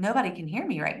 like nobody can hear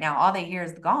me right now. All they hear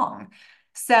is the gong.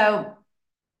 So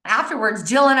afterwards,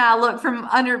 Jill and I look from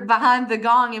behind the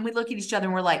gong and we look at each other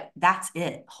and we're like, that's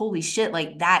it. Holy shit.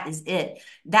 Like that is it.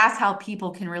 That's how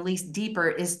people can release deeper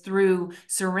is through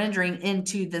surrendering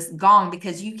into this gong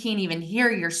because you can't even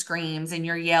hear your screams and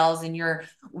your yells and your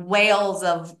wails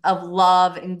of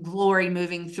love and glory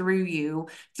moving through you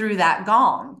through that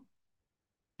gong.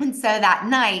 And so that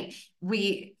night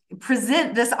we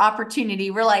present this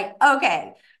opportunity. We're like,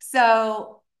 okay,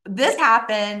 so this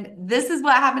happened. This is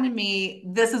what happened to me.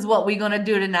 This is what we're going to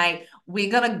do tonight.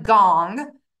 We're going to gong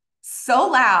so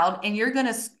loud and you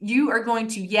are going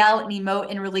to yell and emote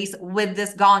and release with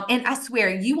this gong. And I swear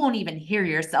you won't even hear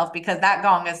yourself because that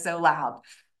gong is so loud.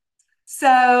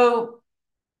 So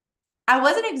I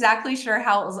wasn't exactly sure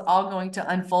how it was all going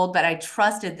to unfold, but I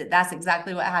trusted that that's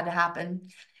exactly what had to happen.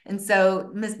 And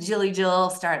so Miss Jill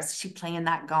she playing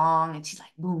that gong and she's like,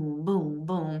 boom, boom,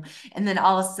 boom. And then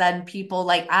all of a sudden people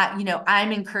like,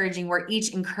 I'm encouraging, we're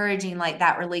each encouraging like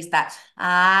that release that,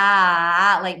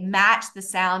 like match the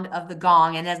sound of the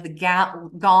gong. And as the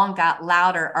gong got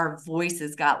louder, our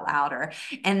voices got louder.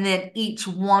 And then each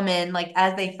woman, like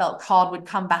as they felt called would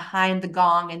come behind the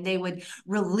gong and they would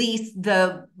release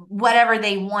the whatever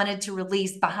they wanted to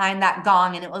release behind that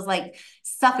gong. And it was like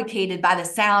suffocated by the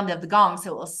sound of the gong.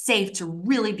 So it was safe to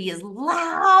really be as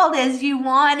loud as you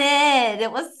wanted.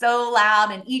 It was so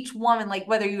loud. And each woman, like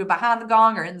whether you were behind the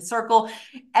gong or in the circle,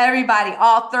 everybody,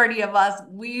 all 30 of us,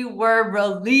 we were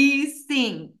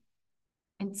releasing.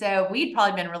 And so we'd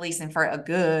probably been releasing for a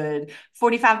good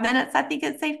 45 minutes, I think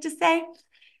it's safe to say.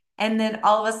 And then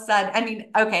all of a sudden,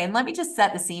 okay, and let me just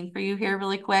set the scene for you here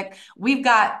really quick. We've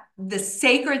got the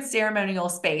sacred ceremonial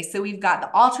space. So we've got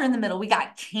the altar in the middle. We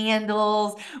got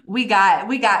candles. We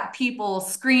got people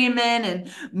screaming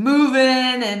and moving.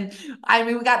 And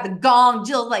we got the gong.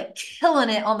 Jill's like killing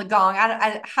it on the gong.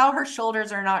 How her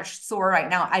shoulders are not sore right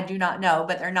now, I do not know,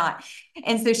 but they're not.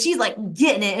 And so she's like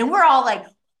getting it. And we're all like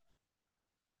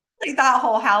that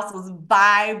whole house was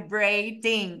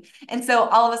vibrating. And so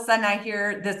all of a sudden I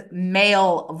hear this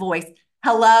male voice,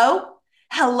 hello,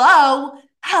 hello.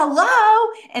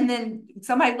 hello. And then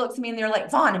somebody looks at me and they're like,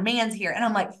 Vaughn, a man's here. And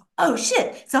I'm like, oh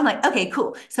shit. So I'm like, okay,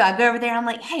 cool. So I go over there. I'm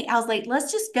like, hey, I was like,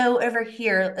 let's just go over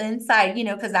here inside,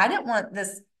 because I didn't want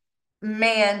this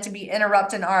man to be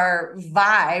interrupting our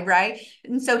vibe, right?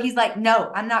 And so he's like,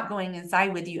 no, I'm not going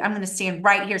inside with you. I'm going to stand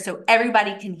right here so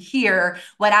everybody can hear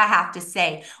what I have to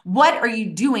say. What are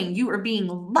you doing? You are being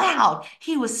loud.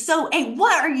 He was so, hey,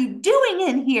 what are you doing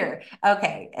in here?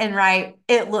 Okay. And right,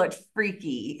 it looked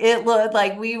freaky. It looked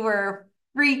like we were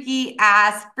freaky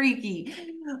ass freaky.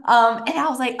 And I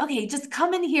was like, okay, just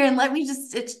come in here and let me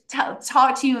just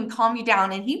talk to you and calm you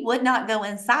down. And he would not go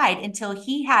inside until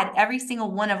he had every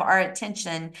single one of our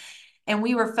attention. And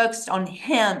we were focused on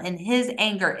him and his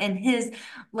anger and his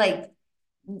like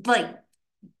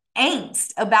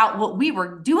angst about what we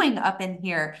were doing up in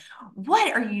here.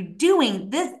 What are you doing?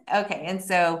 This, okay. And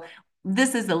so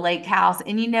this is the lake house.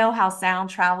 And you know how sound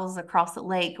travels across the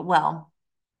lake? Well,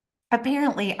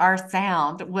 apparently our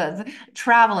sound was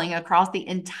traveling across the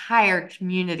entire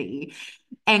community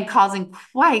and causing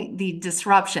quite the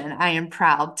disruption, I am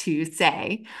proud to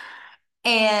say.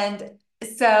 And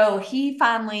so he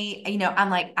finally, I'm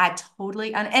like, I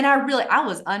totally, and I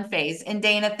was unfazed. And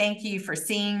Dana, thank you for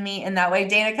seeing me in that way.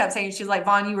 Dana kept saying, she's like,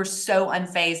 Vaughn, you were so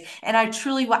unfazed. And I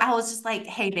was just like,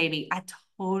 hey, baby, I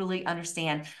totally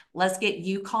understand. Let's get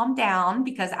you calmed down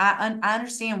because I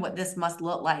understand what this must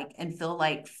look like and feel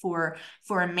like for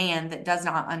a man that does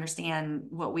not understand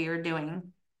what we are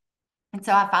doing. And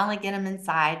so I finally get him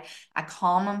inside. I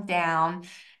calm him down.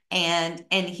 And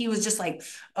he was just like,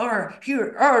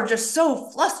 just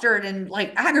so flustered and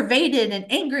like aggravated and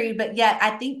angry. But yet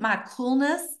I think my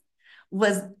coolness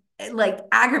was like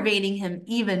aggravating him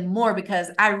even more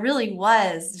because I really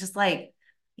was just like,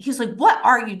 he was like, what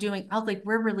are you doing? I was like,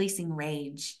 we're releasing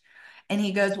rage. And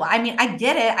he goes, well, I mean, I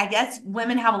get it. I guess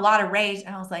women have a lot of rage.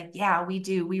 And I was like, yeah, we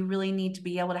do. We really need to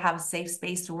be able to have a safe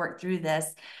space to work through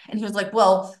this. And he was like,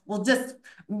 well,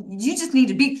 you just need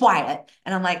to be quiet.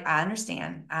 And I'm like, I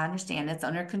understand. It's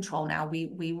under control now.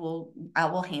 I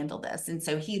will handle this. And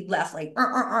so he left like,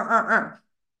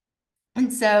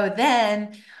 And so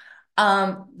then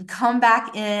come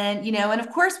back in, and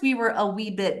of course we were a wee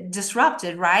bit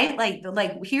disrupted, right?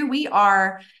 Like here we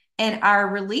are and are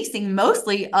releasing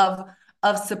mostly of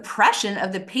suppression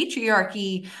of the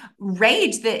patriarchy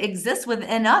rage that exists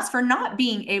within us for not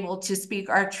being able to speak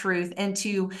our truth and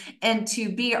to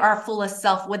be our fullest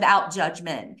self without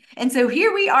judgment. And so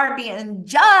here we are being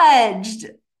judged,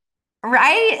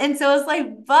 right? And so it's like,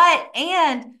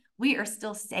 and we are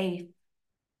still safe.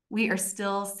 We are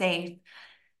still safe.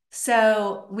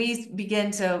 So we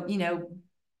begin to,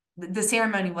 the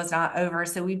ceremony was not over.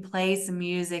 So we play some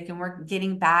music and we're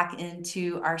getting back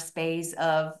into our space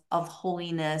of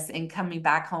holiness and coming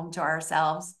back home to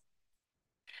ourselves.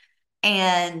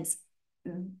 And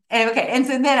okay. And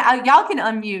so then y'all can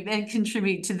unmute and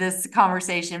contribute to this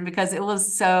conversation because it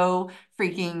was so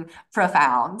freaking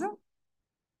profound.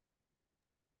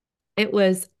 It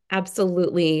was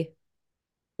absolutely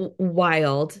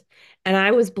wild. And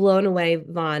I was blown away,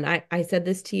 Vaughn. I said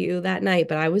this to you that night,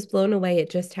 but I was blown away at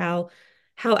just how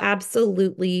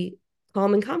absolutely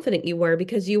calm and confident you were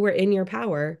because you were in your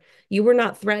power. You were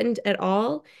not threatened at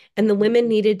all. And the women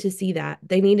needed to see that.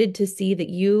 They needed to see that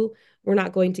you were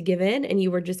not going to give in and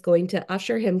you were just going to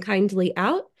usher him kindly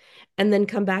out and then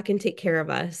come back and take care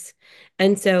of us.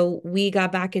 And so we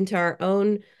got back into our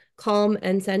own calm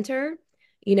and center.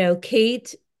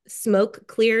 Kate smoke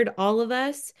cleared all of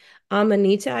us.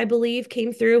 Anita, I believe,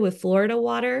 came through with Florida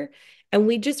water, and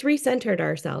we just recentered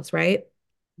ourselves, right?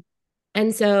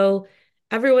 And so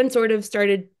everyone sort of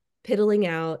started piddling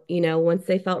out, once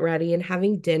they felt ready and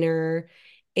having dinner.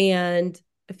 And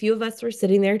a few of us were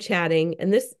sitting there chatting.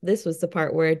 And this was the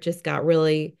part where it just got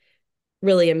really,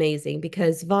 really amazing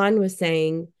because Vaughn was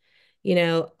saying,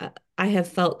 I have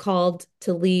felt called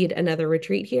to lead another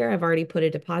retreat here. I've already put a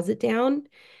deposit down.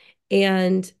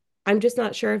 And I'm just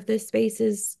not sure if this space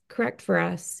is correct for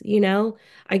us.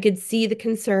 I could see the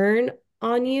concern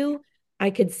on you. I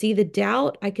could see the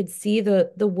doubt. I could see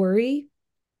the worry.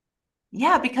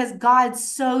 Yeah, because God's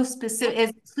so specific,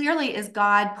 as clearly as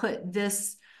God put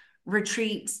this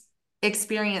retreat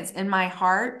experience in my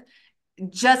heart,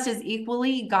 just as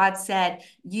equally, God said,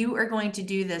 you are going to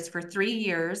do this for 3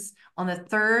 years on the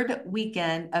third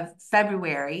weekend of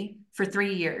February for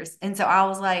 3 years. And so I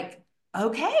was like,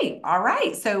 okay, all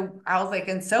right. So I was like,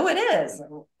 and so it is.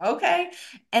 Okay.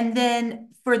 And then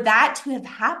for that to have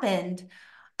happened,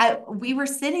 we were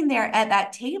sitting there at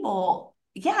that table.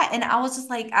 Yeah. And I was just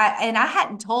like, I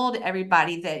hadn't told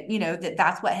everybody that,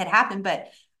 that's what had happened, but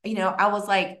I was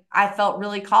like, I felt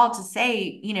really called to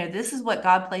say, this is what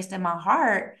God placed in my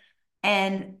heart.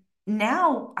 And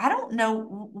now I don't know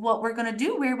what we're going to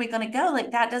do. Where are we going to go?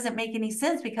 Like, that doesn't make any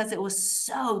sense because it was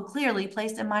so clearly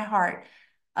placed in my heart.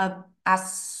 I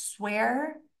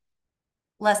swear,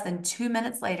 less than 2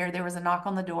 minutes later, there was a knock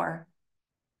on the door.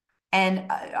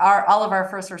 And all of our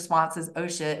first response is, oh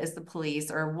shit, it's the police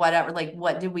or whatever. Like,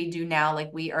 what do we do now?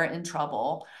 Like, we are in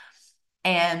trouble.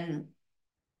 And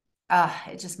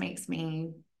it just makes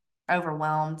me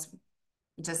overwhelmed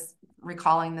just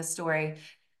recalling the story.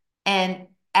 And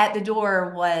at the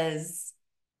door was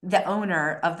the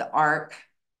owner of the Ark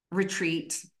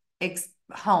Retreat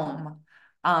home.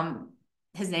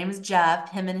 His name is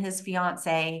Jeff. Him and his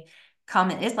fiance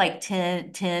come in. It's like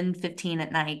 10, 15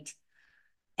 at night.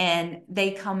 And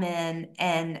they come in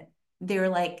and they're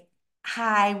like,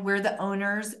 hi, we're the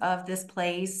owners of this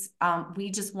place.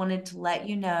 We just wanted to let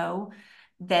you know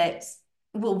that,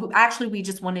 well, actually, we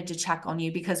just wanted to check on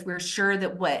you because we're sure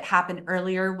that what happened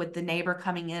earlier with the neighbor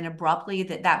coming in abruptly,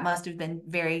 that must have been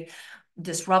very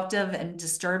disruptive and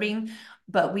disturbing.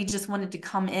 But we just wanted to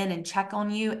come in and check on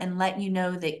you and let you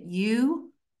know that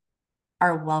you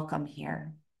are welcome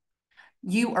here.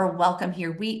 You are welcome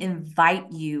here. We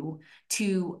invite you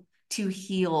to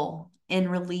heal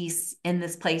and release in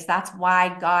this place. That's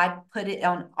why God put it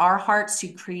on our hearts to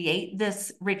create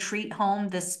this retreat home,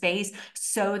 this space,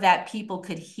 so that people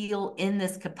could heal in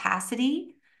this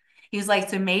capacity. He was like,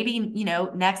 so maybe,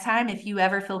 next time if you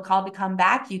ever feel called to come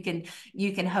back, you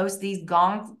can host these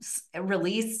gong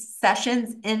release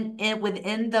sessions in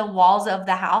within the walls of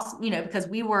the house, because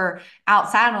we were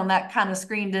outside on that kind of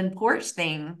screened in porch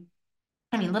thing.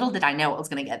 I mean, little did I know it was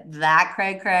going to get that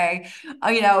cray.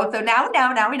 So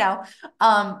now we know.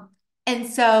 And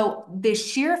so the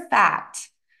sheer fact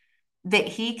that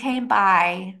he came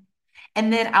by,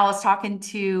 and then I was talking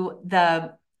to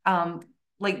the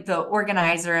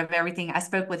organizer of everything. I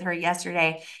spoke with her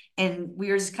yesterday and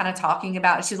we were just kind of talking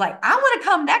about it. She's like, I want to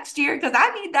come next year because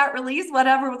I need that release,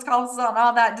 whatever was causing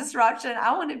all that disruption.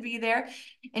 I want to be there.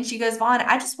 And she goes, Vaughn,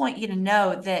 I just want you to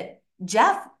know that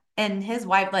Jeff and his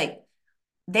wife, like,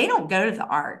 they don't go to the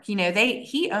Ark.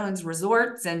 He owns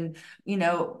resorts and,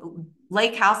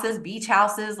 lake houses, beach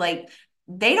houses. Like,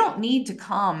 they don't need to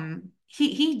come.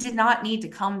 He did not need to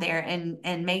come there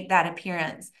and make that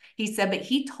appearance. He said, but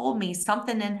he told me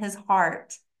something in his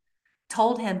heart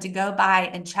told him to go by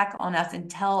and check on us and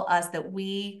tell us that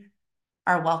we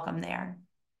are welcome there.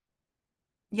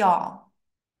 Y'all,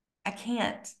 I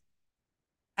can't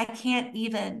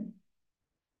even.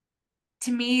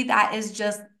 To me, that is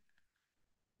just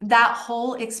that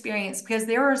whole experience, because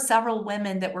there were several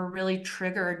women that were really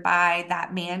triggered by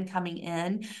that man coming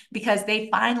in because they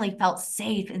finally felt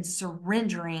safe in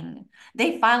surrendering.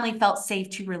 They finally felt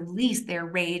safe to release their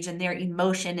rage and their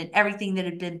emotion and everything that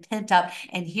had been pent up.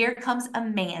 And here comes a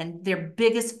man. Their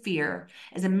biggest fear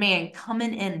is a man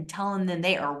coming in and telling them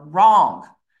they are wrong,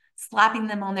 slapping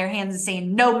them on their hands and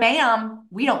saying, no, ma'am,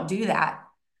 we don't do that.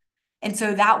 And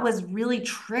so that was really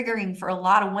triggering for a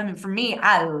lot of women. For me,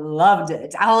 I loved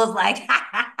it. I was like,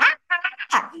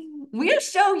 we'll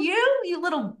show you, you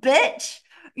little bitch,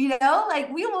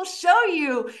 like, we will show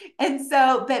you. And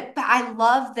so, but I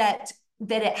love that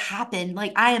it happened.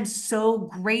 Like, I am so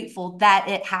grateful that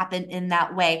it happened in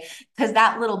that way, because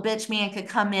that little bitch man could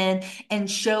come in and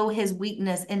show his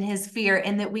weakness and his fear,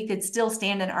 and that we could still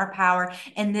stand in our power,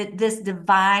 and that this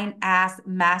divine ass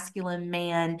masculine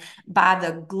man, by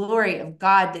the glory of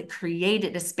God, that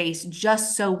created a space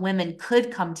just so women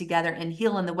could come together and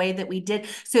heal in the way that we did,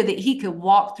 so that he could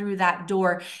walk through that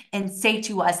door and say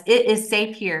to us, it is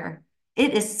safe here.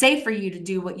 It is safe for you to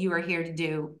do what you are here to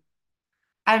do.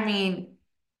 I mean,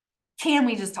 can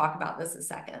we just talk about this a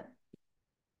second?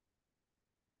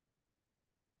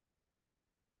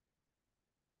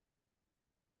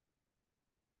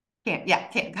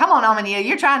 Can't. Come on, Amania,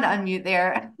 you're trying to unmute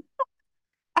there.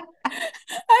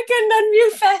 I couldn't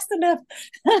unmute fast enough.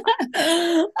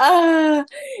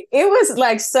 It was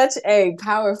like such a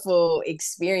powerful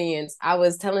experience. I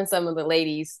was telling some of the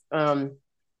ladies,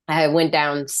 I went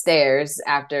downstairs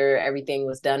after everything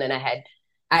was done, and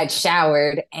I'd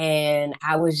showered, and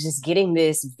I was just getting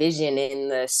this vision in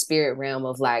the spirit realm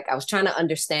of, like, I was trying to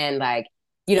understand, like,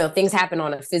 things happen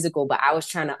on a physical, but I was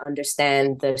trying to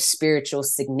understand the spiritual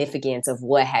significance of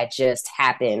what had just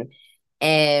happened.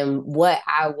 And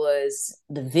the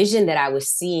vision that I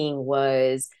was seeing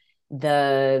was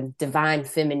the divine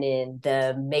feminine,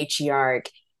 the matriarch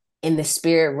in the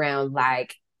spirit realm,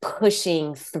 like,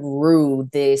 pushing through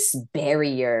this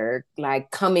barrier, like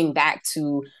coming back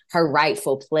to her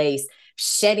rightful place,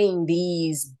 shedding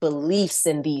these beliefs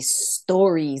and these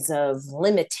stories of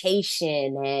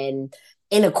limitation and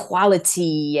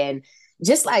inequality and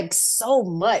just like so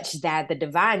much that the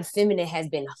divine feminine has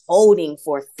been holding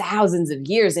for thousands of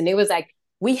years. And it was like,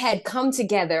 we had come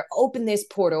together, opened this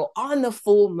portal on the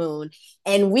full moon,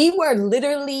 and we were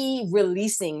literally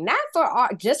releasing, not for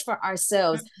just for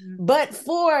ourselves, Mhm. but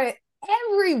for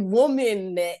every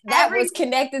woman that was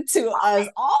connected to us,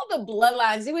 all the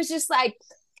bloodlines. It was just like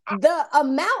the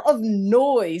amount of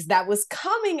noise that was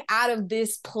coming out of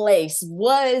this place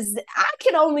was, I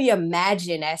can only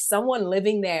imagine as someone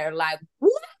living there, like,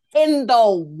 what in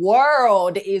the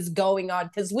world is going on?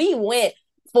 Because we went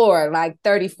for like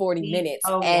 30, 40 minutes.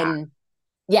 Oh, and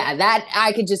yeah, that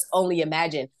I could just only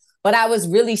imagine. But I was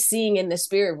really seeing in the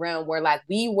spirit realm where like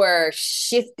we were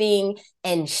shifting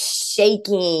and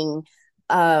shaking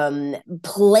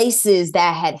places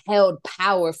that had held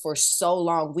power for so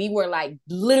long. We were like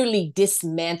literally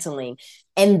dismantling.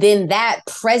 And then that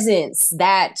presence,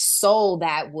 that soul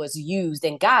that was used,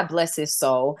 and God bless his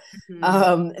soul,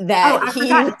 that I he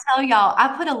forgot to tell y'all,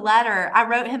 I put a letter, I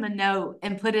wrote him a note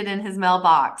and put it in his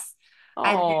mailbox.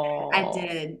 I did. I Oh,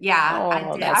 did. Yeah, I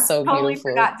oh, did. I that's so totally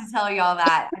beautiful. forgot to tell y'all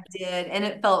that. I did. And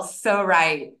it felt so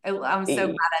right. I'm so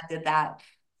glad I did that.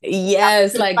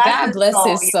 Yes, like Bless God his bless soul.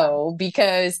 his soul,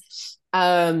 because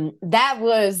that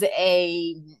was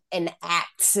a an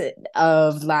act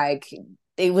of like,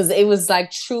 it was like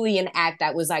truly an act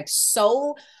that was like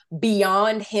so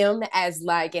beyond him as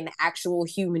like an actual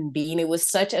human being. It was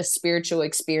such a spiritual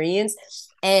experience.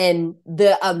 And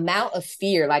the amount of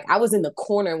fear, like I was in the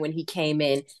corner when he came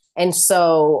in, and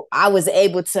so I was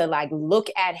able to like look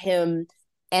at him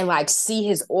and like see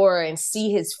his aura and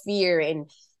see his fear,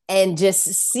 and just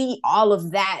see all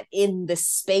of that in the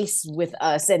space with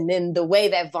us. And then the way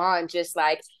that Vaughn just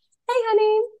like, hey,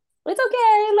 honey, it's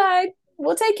okay. Like,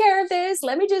 we'll take care of this.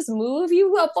 Let me just move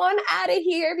you up on out of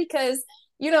here because,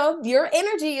 your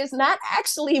energy is not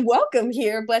actually welcome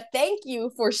here, but thank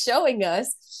you for showing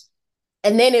us.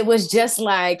 And then it was just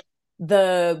like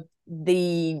the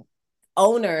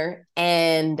owner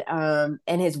and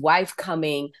his wife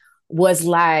coming was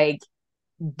like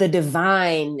the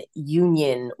divine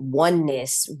union,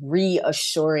 oneness,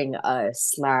 reassuring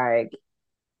us like,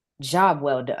 job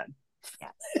well done.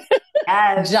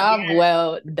 Yes, Job yes,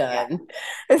 well yes. done.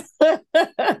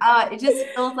 It just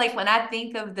feels like when I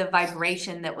think of the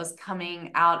vibration that was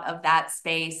coming out of that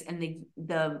space and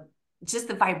the just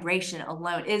the vibration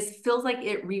alone, it feels like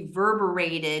it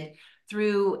reverberated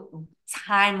through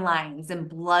timelines and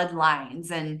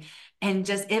bloodlines and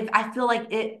just if I feel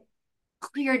like it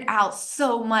cleared out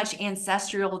so much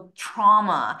ancestral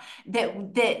trauma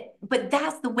but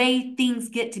that's the way things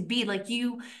get to be. Like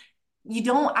you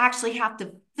don't actually have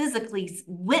to physically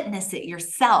witness it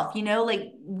yourself,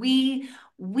 like we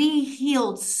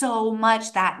healed so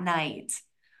much that night.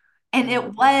 And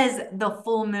it was the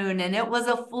full moon, and it was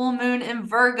a full moon in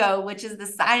Virgo, which is the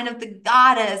sign of the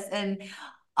goddess. And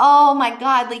oh my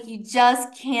God, like you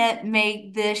just can't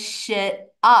make this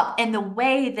shit up. And the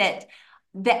way that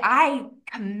I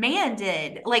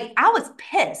commanded, like I was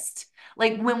pissed.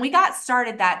 Like when we got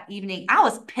started that evening, I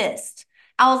was pissed.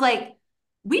 I was like,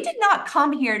 we did not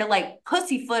come here to like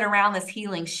pussyfoot around this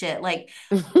healing shit. Like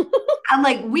I'm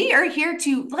like, we are here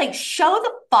to like show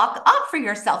the fuck up for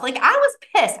yourself. Like I was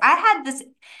pissed. I had this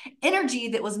energy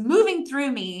that was moving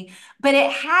through me, but it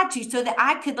had to so that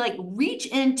I could like reach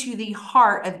into the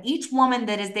heart of each woman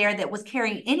that is there that was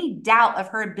carrying any doubt of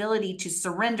her ability to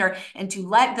surrender and to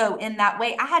let go in that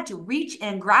way. I had to reach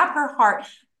in, grab her heart,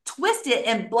 twist it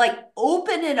and like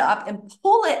open it up and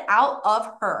pull it out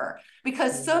of her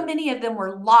because so many of them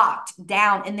were locked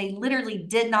down and they literally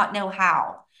did not know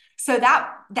how. So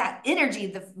that energy,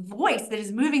 the voice that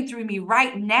is moving through me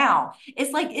right now,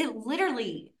 it's like it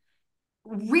literally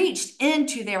reached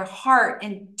into their heart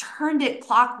and turned it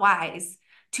clockwise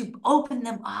to open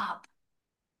them up,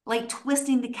 like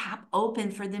twisting the cap open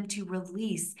for them to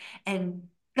release. And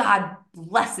God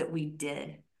bless it, we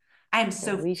did. I am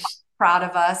so we proud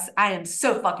of us. I am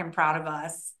so fucking proud of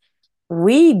us.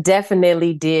 We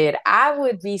definitely did. I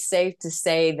would be safe to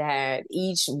say that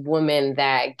each woman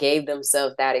that gave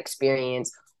themselves that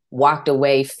experience walked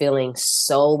away feeling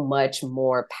so much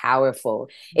more powerful.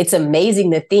 It's amazing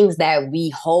the things that we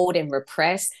hold and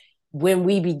repress, when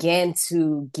we begin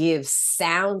to give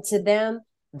sound to them,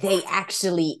 they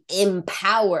actually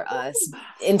empower us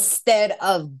instead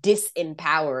of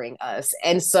disempowering us.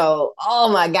 And so,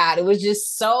 oh my God, it was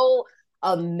just so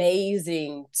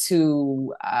amazing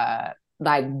to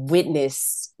like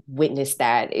witness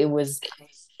that. It was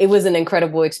an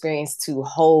incredible experience to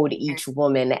hold each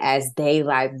woman as they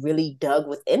like really dug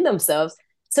within themselves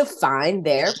to find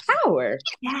their power.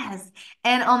 Yes.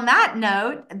 And on that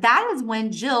note, that is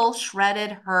when Jill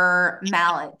shredded her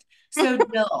mallet. So,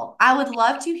 Jill, I would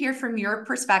love to hear from your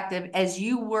perspective as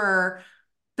you were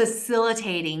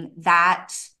facilitating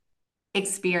that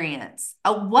experience.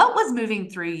 What was moving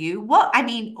through you?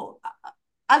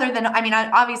 Other than,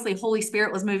 obviously, Holy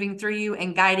Spirit was moving through you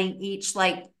and guiding each,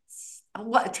 like,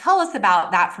 tell us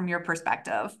about that from your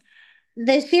perspective.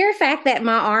 The sheer fact that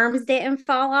my arms didn't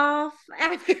fall off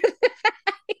after the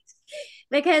fact,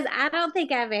 because I don't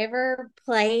think I've ever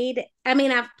played. I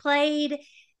mean, I've played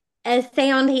a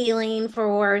sound healing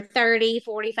for 30,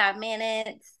 45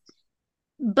 minutes,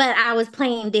 but I was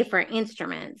playing different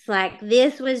instruments. Like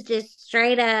this was just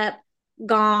straight up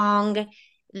gong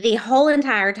the whole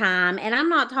entire time. And I'm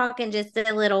not talking just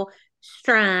a little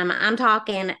strum, I'm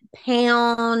talking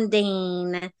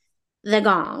pounding the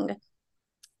gong.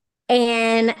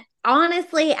 And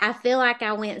honestly, I feel like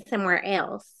I went somewhere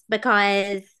else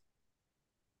because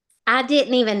I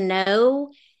didn't even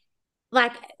know.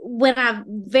 Like when I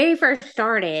very first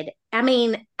started, I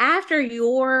mean, after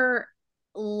your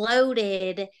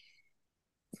loaded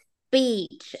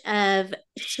speech of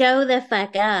show the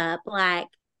fuck up, like,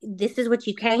 this is what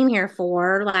you came here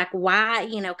for, like, why,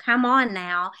 come on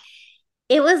now.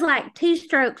 It was like two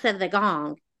strokes of the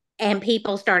gong and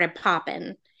people started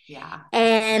popping. Yeah.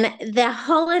 And the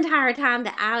whole entire time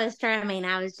that I was strumming,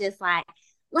 I was just like,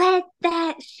 let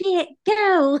that shit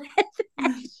go. Let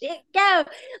that shit go.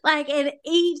 Like, and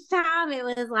each time it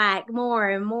was like more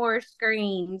and more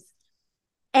screams.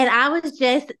 And I was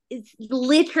just, it's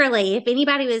literally, if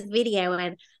anybody was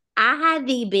videoing, I had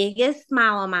the biggest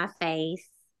smile on my face.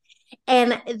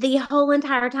 And the whole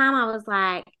entire time I was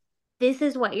like, this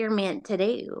is what you're meant to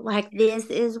do. Like, this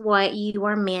is what you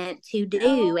are meant to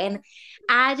do. And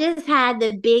I just had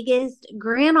the biggest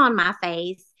grin on my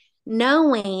face,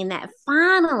 knowing that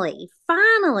finally,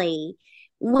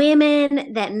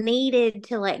 women that needed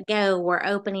to let go were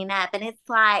opening up. And it's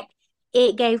like,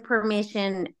 it gave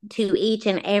permission to each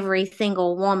and every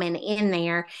single woman in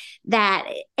there that,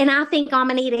 and I think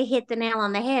Amanita hit the nail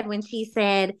on the head when she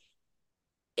said,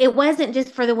 it wasn't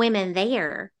just for the women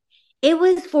there. It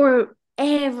was for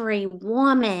every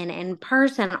woman and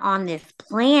person on this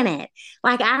planet.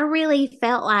 Like, I really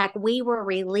felt like we were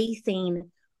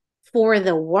releasing for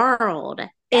the world,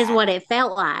 is what it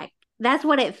felt like. That's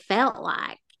what it felt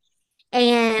like.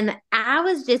 And I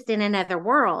was just in another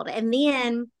world. And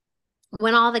then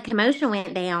when all the commotion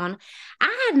went down,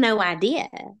 I had no idea.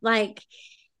 Like,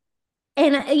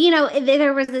 and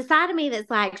there was a side of me that's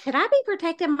like, should I be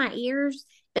protecting my ears?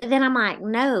 But then I'm like,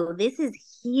 no, this is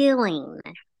healing.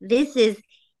 This is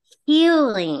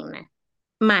healing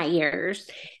my ears.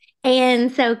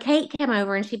 And so Kate came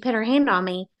over and she put her hand on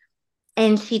me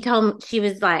and she told me, she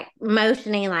was like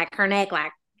motioning like her neck,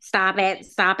 like, stop it,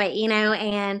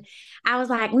 and I was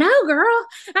like, no, girl,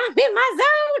 I'm in my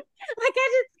zone. Like,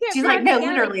 I just kept She's like, no, going.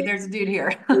 literally, there's a dude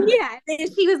here. Yeah. And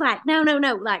she was like, no,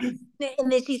 like,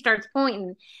 and then she starts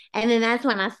pointing. And then that's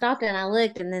when I stopped and I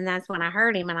looked, and then that's when I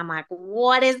heard him. And I'm like,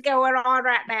 what is going on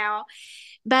right now?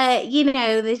 But,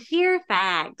 the sheer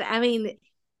fact, I mean,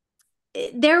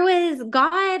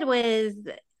 God was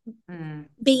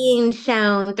being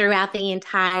shown throughout the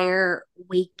entire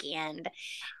weekend.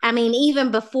 I mean, even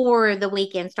before the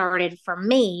weekend started for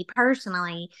me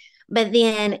personally, but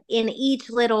then in each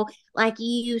little, like,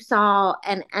 you saw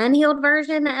an unhealed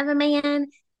version of a man,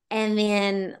 and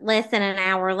then less than an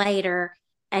hour later,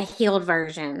 a healed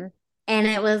version. And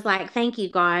it was like, thank you,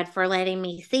 God, for letting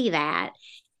me see that.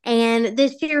 And the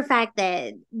sheer fact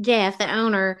that Jeff, the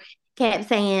owner, kept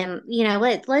saying,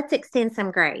 let's extend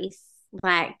some grace.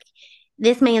 Like,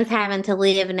 this man's having to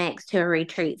live next to a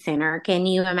retreat center. Can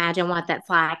you imagine what that's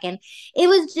like? And it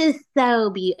was just so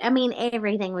beautiful. I mean,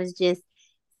 everything was just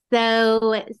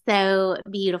so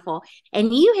beautiful.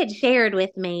 And you had shared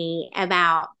with me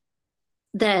about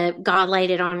the God laid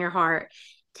it on your heart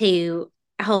to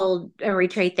hold a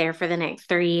retreat there for the next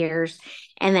 3 years,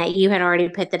 and that you had already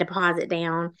put the deposit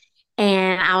down.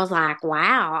 And I was like,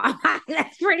 wow,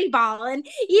 that's pretty balling.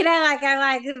 Like, I'm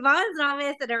like, Vaughn's not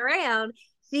messing around.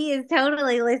 She is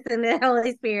totally listening to the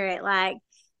Holy Spirit. Like,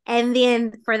 and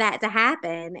then for that to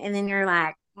happen, and then you're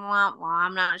like, well,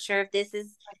 I'm not sure if this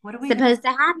is supposed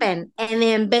to happen. And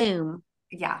then boom.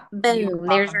 Yeah. Boom.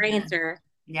 There's your answer.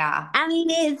 Yeah. I mean,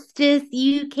 it's just,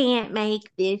 you can't make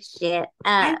this shit up.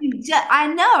 I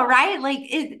know, right? Like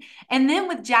it. And then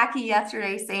with Jackie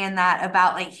yesterday saying that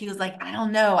about, like, he was like, I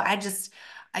don't know.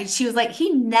 She was like,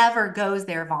 he never goes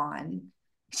there, Vaughn.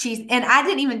 And I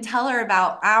didn't even tell her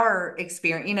about our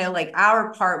experience, like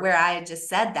our part where I had just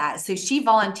said that. So she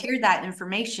volunteered that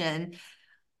information.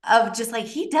 of just like,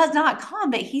 he does not come,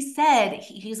 but he said,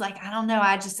 he's like, I don't know.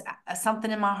 I just,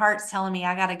 something in my heart's telling me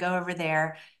I got to go over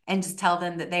there and just tell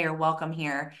them that they are welcome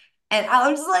here. And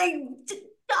I was like,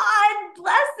 God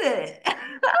bless it.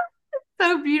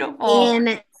 So beautiful.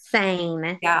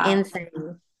 Insane. Yeah.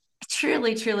 Insane.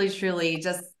 Truly, truly, truly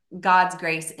just God's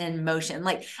grace in motion.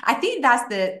 Like, I think that's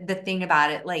the thing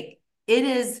about it. Like, it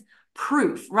is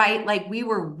proof, right? Like, we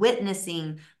were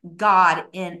witnessing God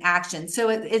in action. So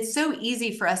it's so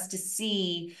easy for us to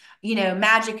see,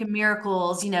 magic and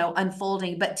miracles,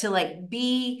 unfolding, but to like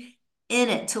be in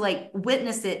it, to like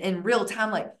witness it in real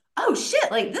time, like, oh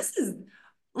shit, like this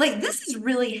is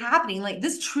really happening. Like,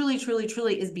 this truly, truly,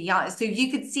 truly is beyond. So you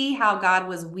could see how God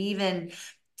was weaving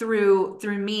through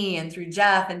me and through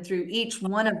Jeff and through each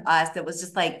one of us, that was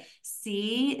just like,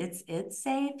 see, it's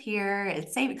safe here.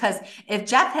 It's safe. Because if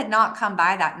Jeff had not come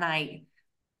by that night,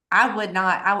 I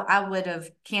would have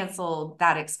canceled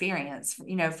that experience,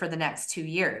 for the next 2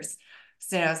 years.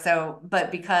 But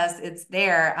because it's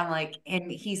there, I'm like,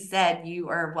 and he said, you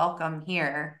are welcome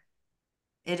here.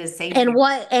 It is safe And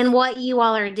here. what you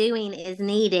all are doing is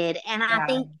needed. And I Yeah.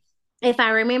 think, if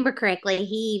I remember correctly,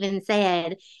 he even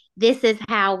said, this is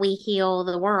how we heal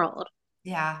the world,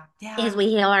 Yeah. is Yeah. we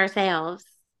heal ourselves.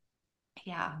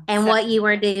 Yeah. And So, what you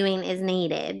are doing is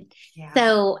needed. yeah.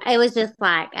 So it was just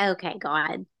like, okay,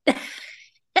 God.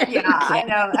 Yeah, I Okay.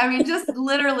 know. I mean, just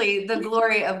literally the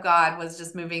glory of God was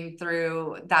just moving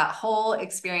through that whole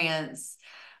experience.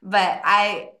 But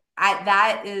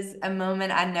that is a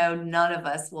moment I know none of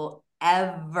us will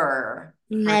ever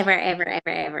forget. Never, ever, ever,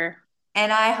 ever.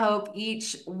 And I hope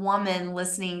each woman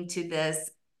listening to this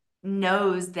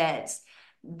knows that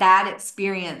that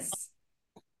experience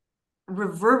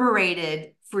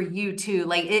reverberated for you too.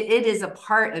 Like, it is a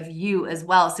part of you as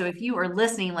well. So if you are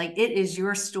listening, like, it is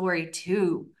your story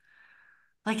too.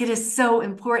 Like, it is so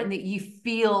important that you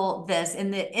feel this,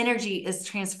 and the energy is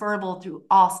transferable through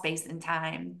all space and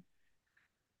time.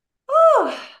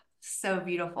 Ooh, so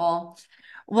beautiful.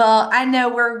 Well, I know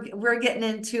we're getting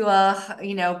into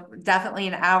definitely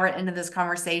an hour into this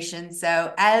conversation.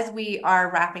 So as we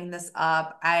are wrapping this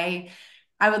up, I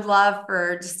would love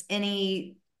for just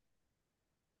anything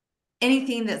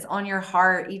that's on your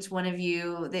heart, each one of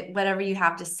you, that whatever you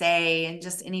have to say, and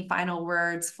just any final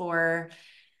words for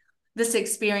this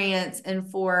experience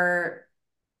and for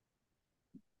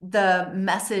the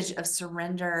message of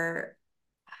surrender.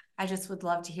 I just would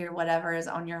love to hear whatever is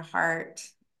on your heart.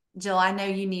 Jill, I know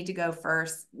you need to go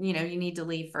first. You need to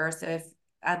leave first. So if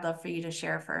I'd love for you to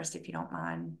share first, if you don't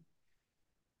mind.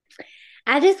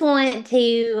 I just want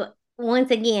to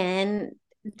once again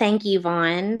thank you,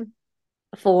 Vaughn,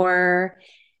 for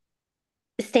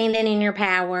standing in your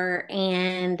power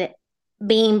and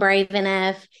being brave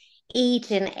enough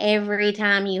each and every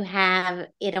time you have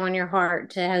it on your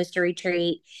heart to host a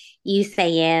retreat. You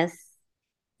say yes,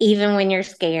 even when you're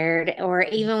scared, or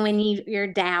even when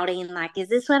you're doubting, like, is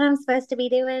this what I'm supposed to be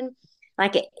doing?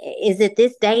 Like, is it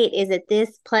this date? Is it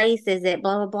this place? Is it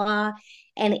blah, blah, blah?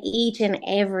 And each and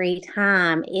every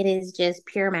time, it is just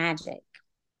pure magic.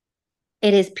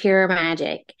 It is pure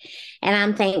magic. And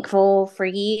I'm thankful for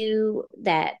you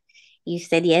that you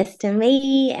said yes to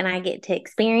me and I get to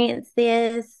experience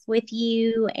this with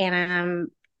you. And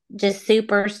I'm just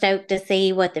super stoked to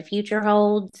see what the future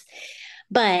holds.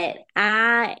 But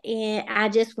I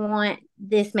just want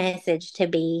this message to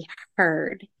be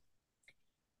heard.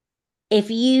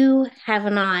 If you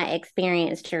have not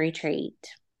experienced a retreat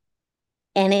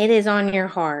and it is on your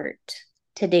heart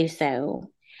to do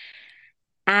so,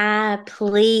 I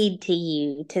plead to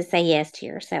you to say yes to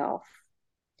yourself.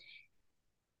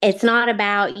 It's not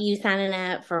about you signing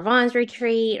up for Vaughn's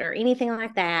retreat or anything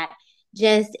like that.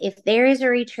 Just if there is a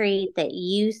retreat that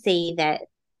you see that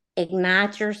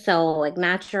ignites your soul,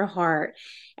 ignites your heart,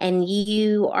 and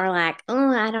you are like,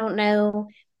 oh, I don't know,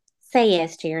 say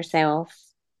yes to yourself.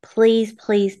 Please,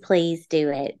 please, please do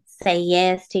it. Say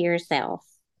yes to yourself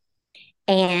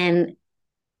and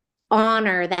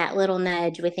honor that little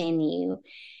nudge within you,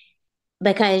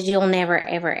 because you'll never,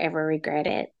 ever, ever regret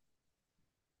it.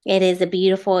 It is a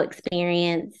beautiful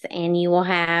experience, and you will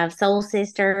have soul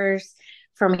sisters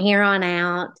from here on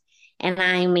out. And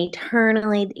I'm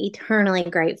eternally, eternally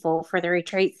grateful for the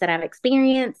retreats that I've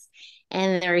experienced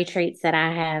and the retreats that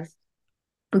I have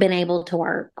been able to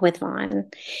work with Vaughn.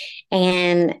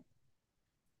 And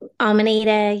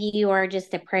Amanita, you are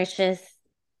just a precious,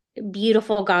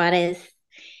 beautiful goddess.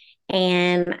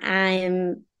 And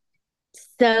I'm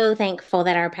so thankful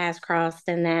that our paths crossed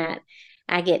and that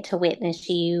I get to witness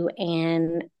you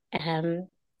and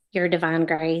your divine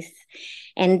grace.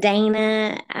 And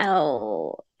Dana,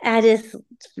 oh, I just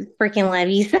freaking love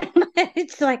you so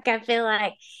much. Like, I feel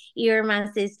like you're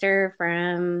my sister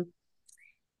from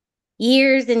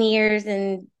years and years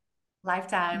and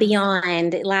Lifetime.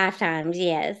 beyond lifetimes,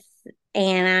 yes.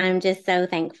 And I'm just so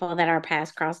thankful that our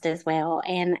paths crossed as well.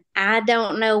 And I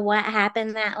don't know what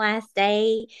happened that last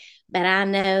day, but I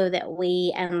know that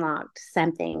we unlocked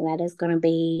something that is going to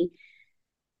be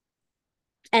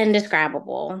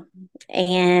indescribable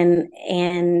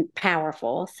and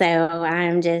powerful. So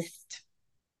I'm just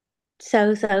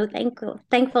so thankful,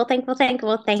 thankful, thankful,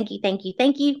 thankful. Thank you, thank you,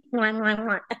 thank you. Mwah, mwah,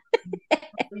 mwah.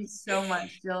 Thank you so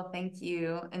much, Jill. Thank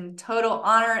you. And total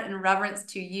honor and reverence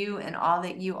to you and all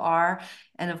that you are.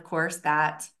 And of course,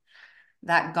 that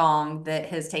gong that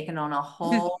has taken on a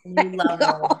whole new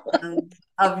level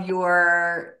of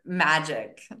your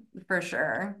magic for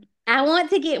sure. I want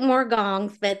to get more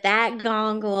gongs, but that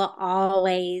gong will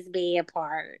always be a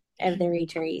part of the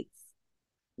retreats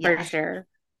for Yes, sure.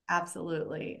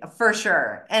 absolutely. For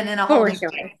sure. And in a whole For new sure.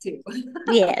 way too.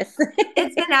 Yes.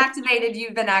 It's been activated,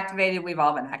 you've been activated, we've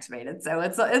all been activated. So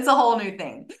it's a whole new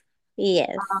thing.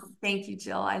 Yes. Thank you,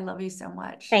 Jill. I love you so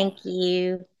much. Thank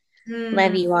you.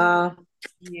 Love Mm, you all.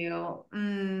 you.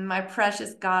 My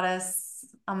precious goddess,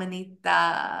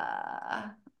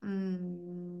 Amanita.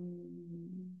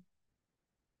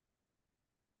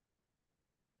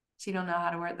 She don't know how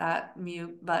to work that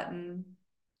mute button.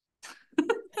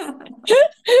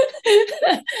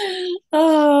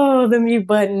 Oh, the mute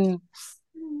button.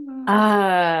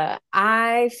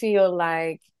 I feel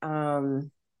like the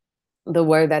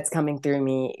word that's coming through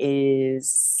me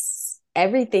is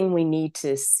everything we need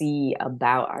to see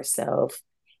about ourselves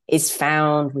is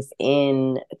found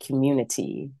within a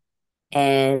community.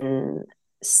 And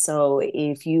so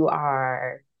if you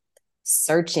are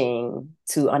searching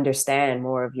to understand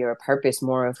more of your purpose,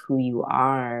 more of who you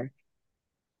are,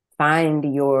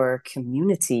 find your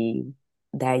community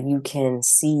that you can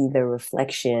see the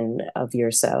reflection of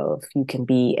yourself. You can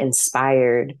be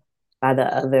inspired by the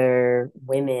other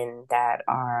women that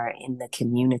are in the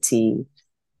community.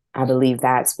 I believe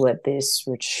that's what this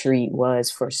retreat was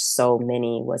for so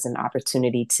many, was an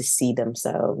opportunity to see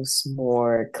themselves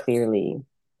more clearly.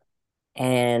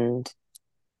 And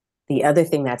the other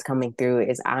thing that's coming through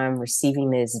is I'm receiving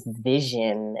this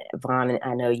vision. Vaughn,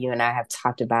 I know you and I have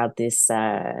talked about these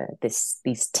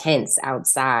tents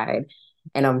outside,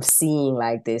 and I'm seeing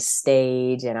like this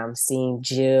stage, and I'm seeing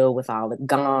Jill with all the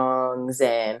gongs,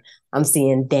 and I'm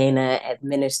seeing Dana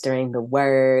administering the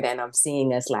word, and I'm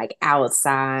seeing us like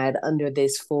outside under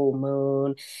this full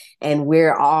moon, and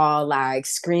we're all like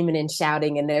screaming and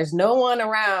shouting, and there's no one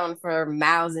around for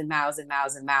miles and miles and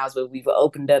miles and miles, but we've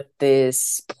opened up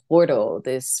this portal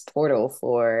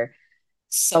for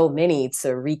so many to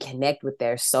reconnect with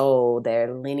their soul,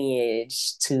 their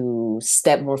lineage, to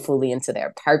step more fully into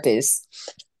their purpose.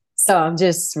 So I'm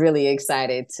just really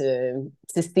excited to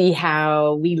see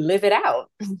how we live it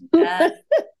out. Yes.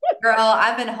 Girl,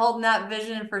 I've been holding that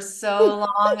vision for so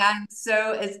long.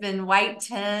 It's been white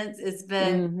tents, it's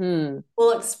been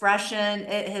full expression.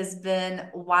 It has been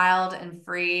wild and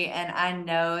free. And I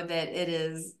know that it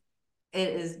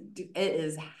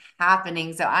is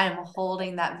happening. So I am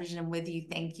holding that vision with you.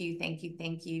 Thank you, thank you,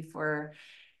 thank you for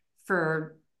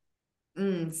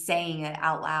saying it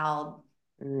out loud.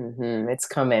 It's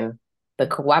coming. The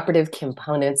cooperative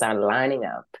components are lining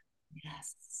up.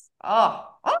 Yes. Oh,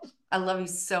 I love you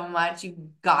so much. You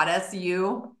goddess,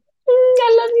 you.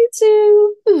 I love you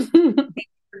too. Thank you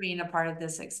for being a part of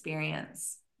this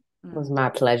experience. It was my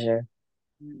pleasure.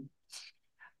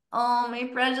 Oh, my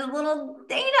precious little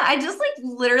Dana. I just like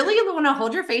literally want to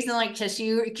hold your face and like kiss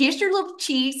your little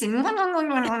cheeks and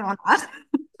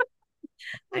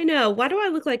I know. Why do I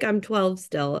look like I'm 12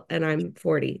 still and I'm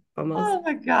 40 almost? oh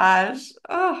my gosh.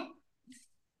 Oh.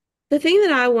 The thing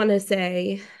that I want to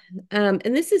say, and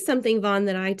this is something, Vaughn,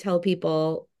 that I tell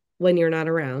people when you're not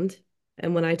around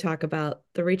and when I talk about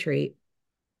the retreat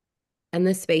and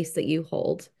the space that you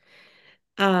hold.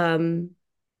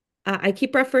 I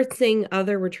keep referencing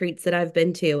other retreats that I've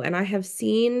been to, and I have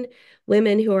seen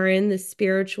women who are in the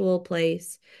spiritual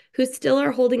place who still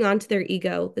are holding on to their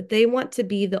ego, that they want to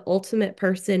be the ultimate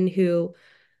person who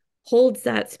holds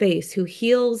that space, who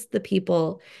heals the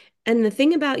people. And the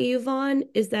thing about you, Vaughn,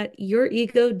 is that your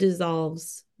ego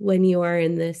dissolves when you are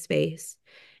in this space,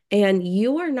 and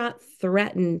you are not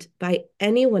threatened by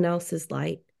anyone else's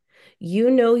light.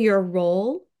 You know your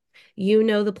role, you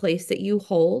know the place that you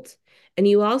hold, and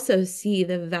you also see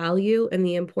the value and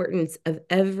the importance of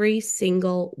every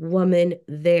single woman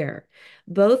there.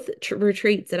 Both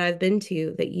retreats that I've been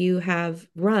to that you have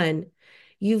run,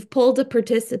 You've pulled a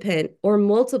participant or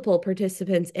multiple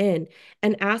participants in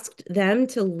and asked them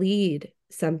to lead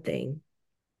something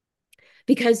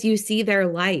because you see their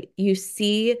light. You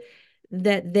see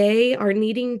that they are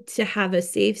needing to have a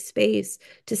safe space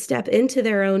to step into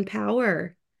their own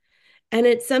power. And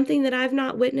it's something that I've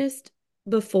not witnessed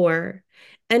before.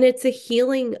 And it's a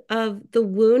healing of the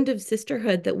wound of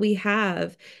sisterhood that we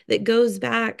have that goes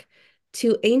back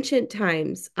to ancient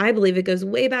times. I believe it goes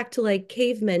way back to like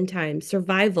cavemen times,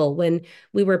 survival, when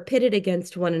we were pitted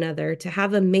against one another to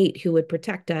have a mate who would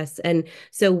protect us. And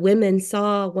so women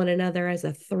saw one another as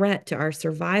a threat to our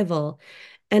survival.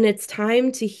 And it's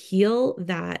time to heal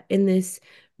that in this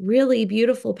really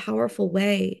beautiful, powerful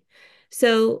way.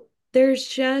 So there's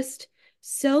just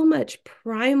so much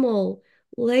primal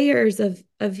layers of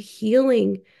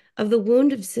healing of the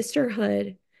wound of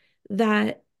sisterhood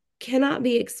that cannot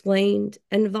be explained.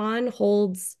 And Vaughn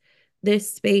holds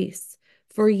this space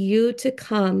for you to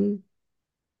come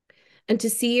and to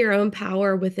see your own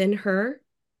power within her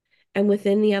and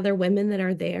within the other women that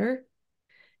are there,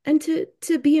 and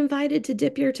to be invited to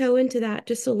dip your toe into that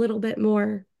just a little bit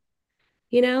more.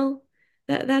 You know,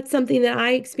 that's something that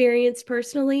I experienced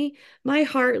personally. My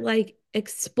heart like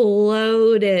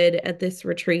exploded at this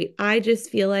retreat. I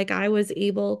just feel like I was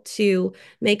able to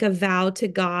make a vow to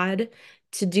God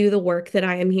to do the work that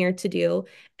I am here to do.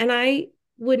 And I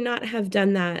would not have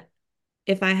done that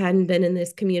if I hadn't been in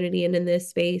this community and in this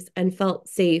space and felt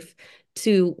safe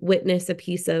to witness a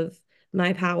piece of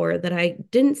my power that I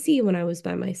didn't see when I was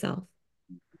by myself.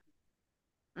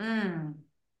 Mm.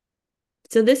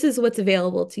 So this is what's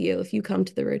available to you if you come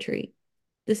to the retreat.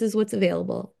 This is what's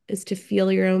available, is to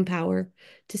feel your own power,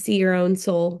 to see your own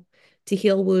soul, to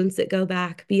heal wounds that go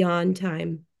back beyond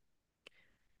time.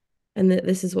 And that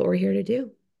this is what we're here to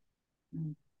do.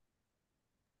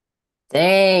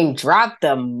 Dang, drop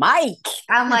the mic.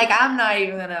 I'm like, I'm not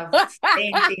even gonna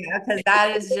say anything because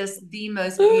that is just the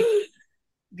most beautiful,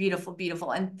 beautiful,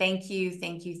 beautiful. And thank you,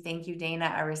 thank you, thank you, Dana.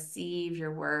 I receive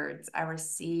your words. I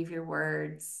receive your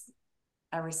words.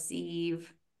 I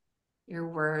receive your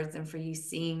words, and for you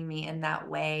seeing me in that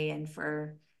way, and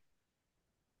for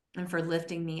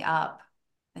lifting me up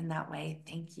in that way.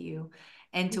 Thank you.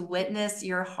 And to witness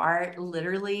your heart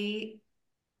literally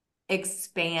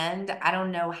expand. I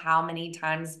don't know how many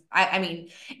times. I mean,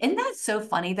 isn't that so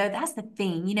funny though? That's the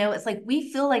thing. It's like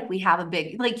we feel like we have a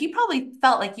big, like you probably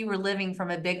felt like you were living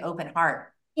from a big open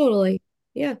heart. Totally.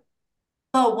 Yeah.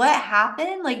 But what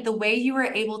happened? Like the way you were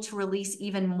able to release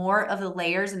even more of the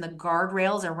layers and the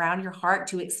guardrails around your heart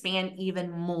to expand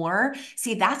even more.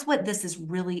 See, that's what this is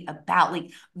really about.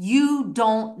 Like you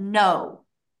don't know.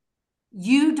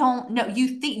 You don't know.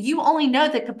 You think you only know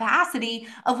the capacity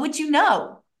of what you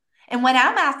know. And what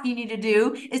I'm asking you to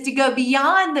do is to go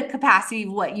beyond the capacity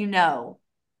of what you know.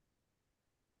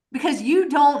 Because you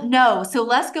don't know. So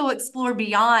let's go explore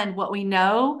beyond what we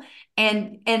know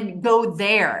and go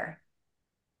there.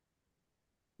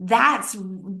 That's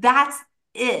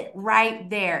it right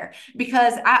there.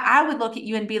 Because I would look at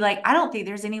you and be like, I don't think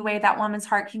there's any way that woman's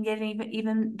heart can get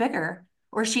even bigger,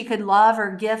 or she could love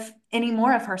or give any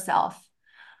more of herself.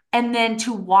 And then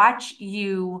to watch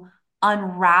you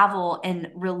unravel and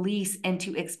release and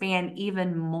to expand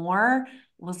even more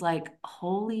was like,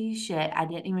 holy shit, I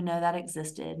didn't even know that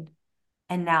existed.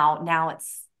 And now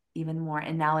it's even more,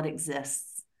 and now it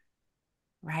exists.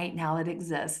 Right now it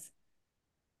exists.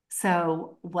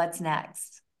 So what's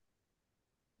next?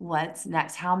 What's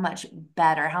next? How much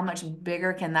better? How much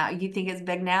bigger can that? You think it's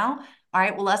big now? All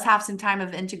right, well, let's have some time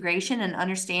of integration and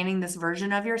understanding this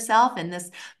version of yourself and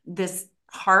this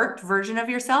heart version of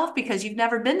yourself, because you've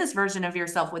never been this version of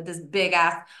yourself with this big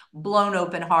ass blown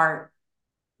open heart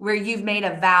where you've made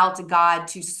a vow to God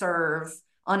to serve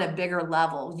on a bigger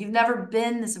level. You've never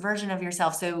been this version of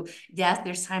yourself. So yes,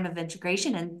 there's time of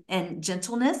integration and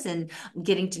gentleness and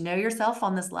getting to know yourself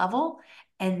on this level.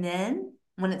 And then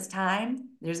when it's time,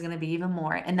 there's going to be even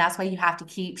more. And that's why you have to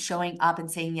keep showing up and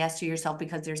saying yes to yourself,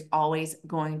 because there's always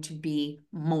going to be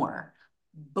more.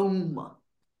 Boom.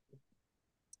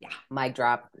 Yeah. Mic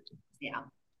drop. Yeah.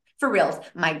 For real.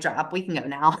 Mic drop. We can go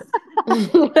now.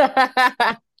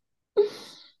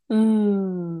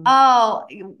 Oh,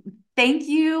 thank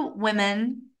you,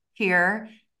 women here.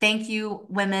 Thank you,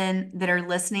 women that are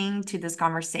listening to this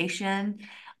conversation.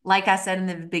 Like I said in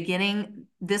the beginning,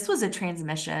 this was a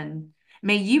transmission.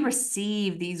 May you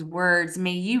receive these words.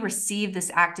 May you receive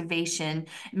this activation.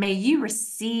 May you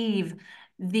receive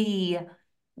the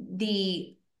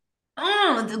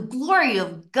the glory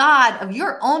of God, of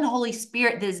your own Holy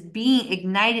Spirit that is being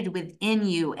ignited within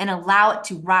you, and allow it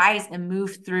to rise and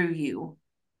move through you.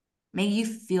 May you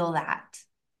feel that.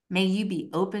 May you be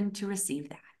open to receive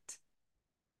that,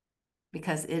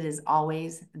 because it is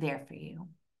always there for you.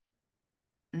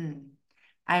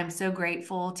 I am so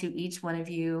grateful to each one of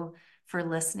you for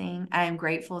listening. I am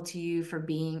grateful to you for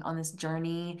being on this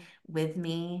journey with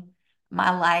me.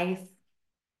 My life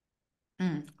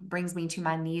brings me to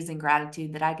my knees in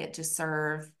gratitude that I get to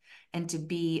serve and to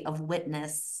be of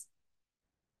witness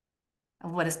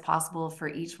of what is possible for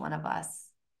each one of us.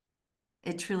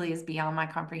 It truly is beyond my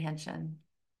comprehension.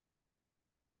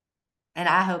 And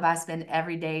I hope I spend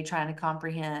every day trying to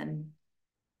comprehend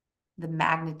the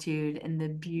magnitude and the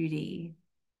beauty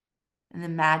and the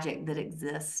magic that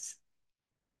exists.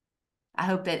 I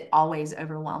hope it always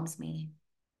overwhelms me.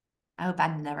 I hope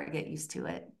I never get used to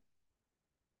it.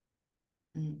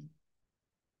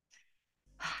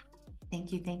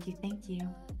 Thank you, thank you, thank you.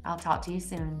 I'll talk to you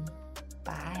soon.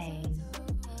 Bye.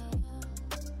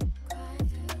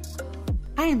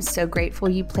 I am so grateful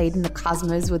you played in the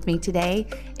cosmos with me today.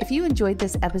 If you enjoyed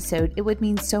this episode, it would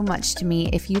mean so much to me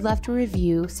if you left a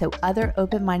review so other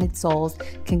open-minded souls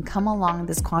can come along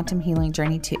this quantum healing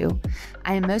journey too.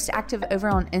 I am most active over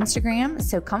on Instagram,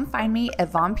 so come find me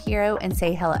at Von Piero and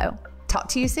say hello. Talk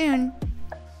to you soon.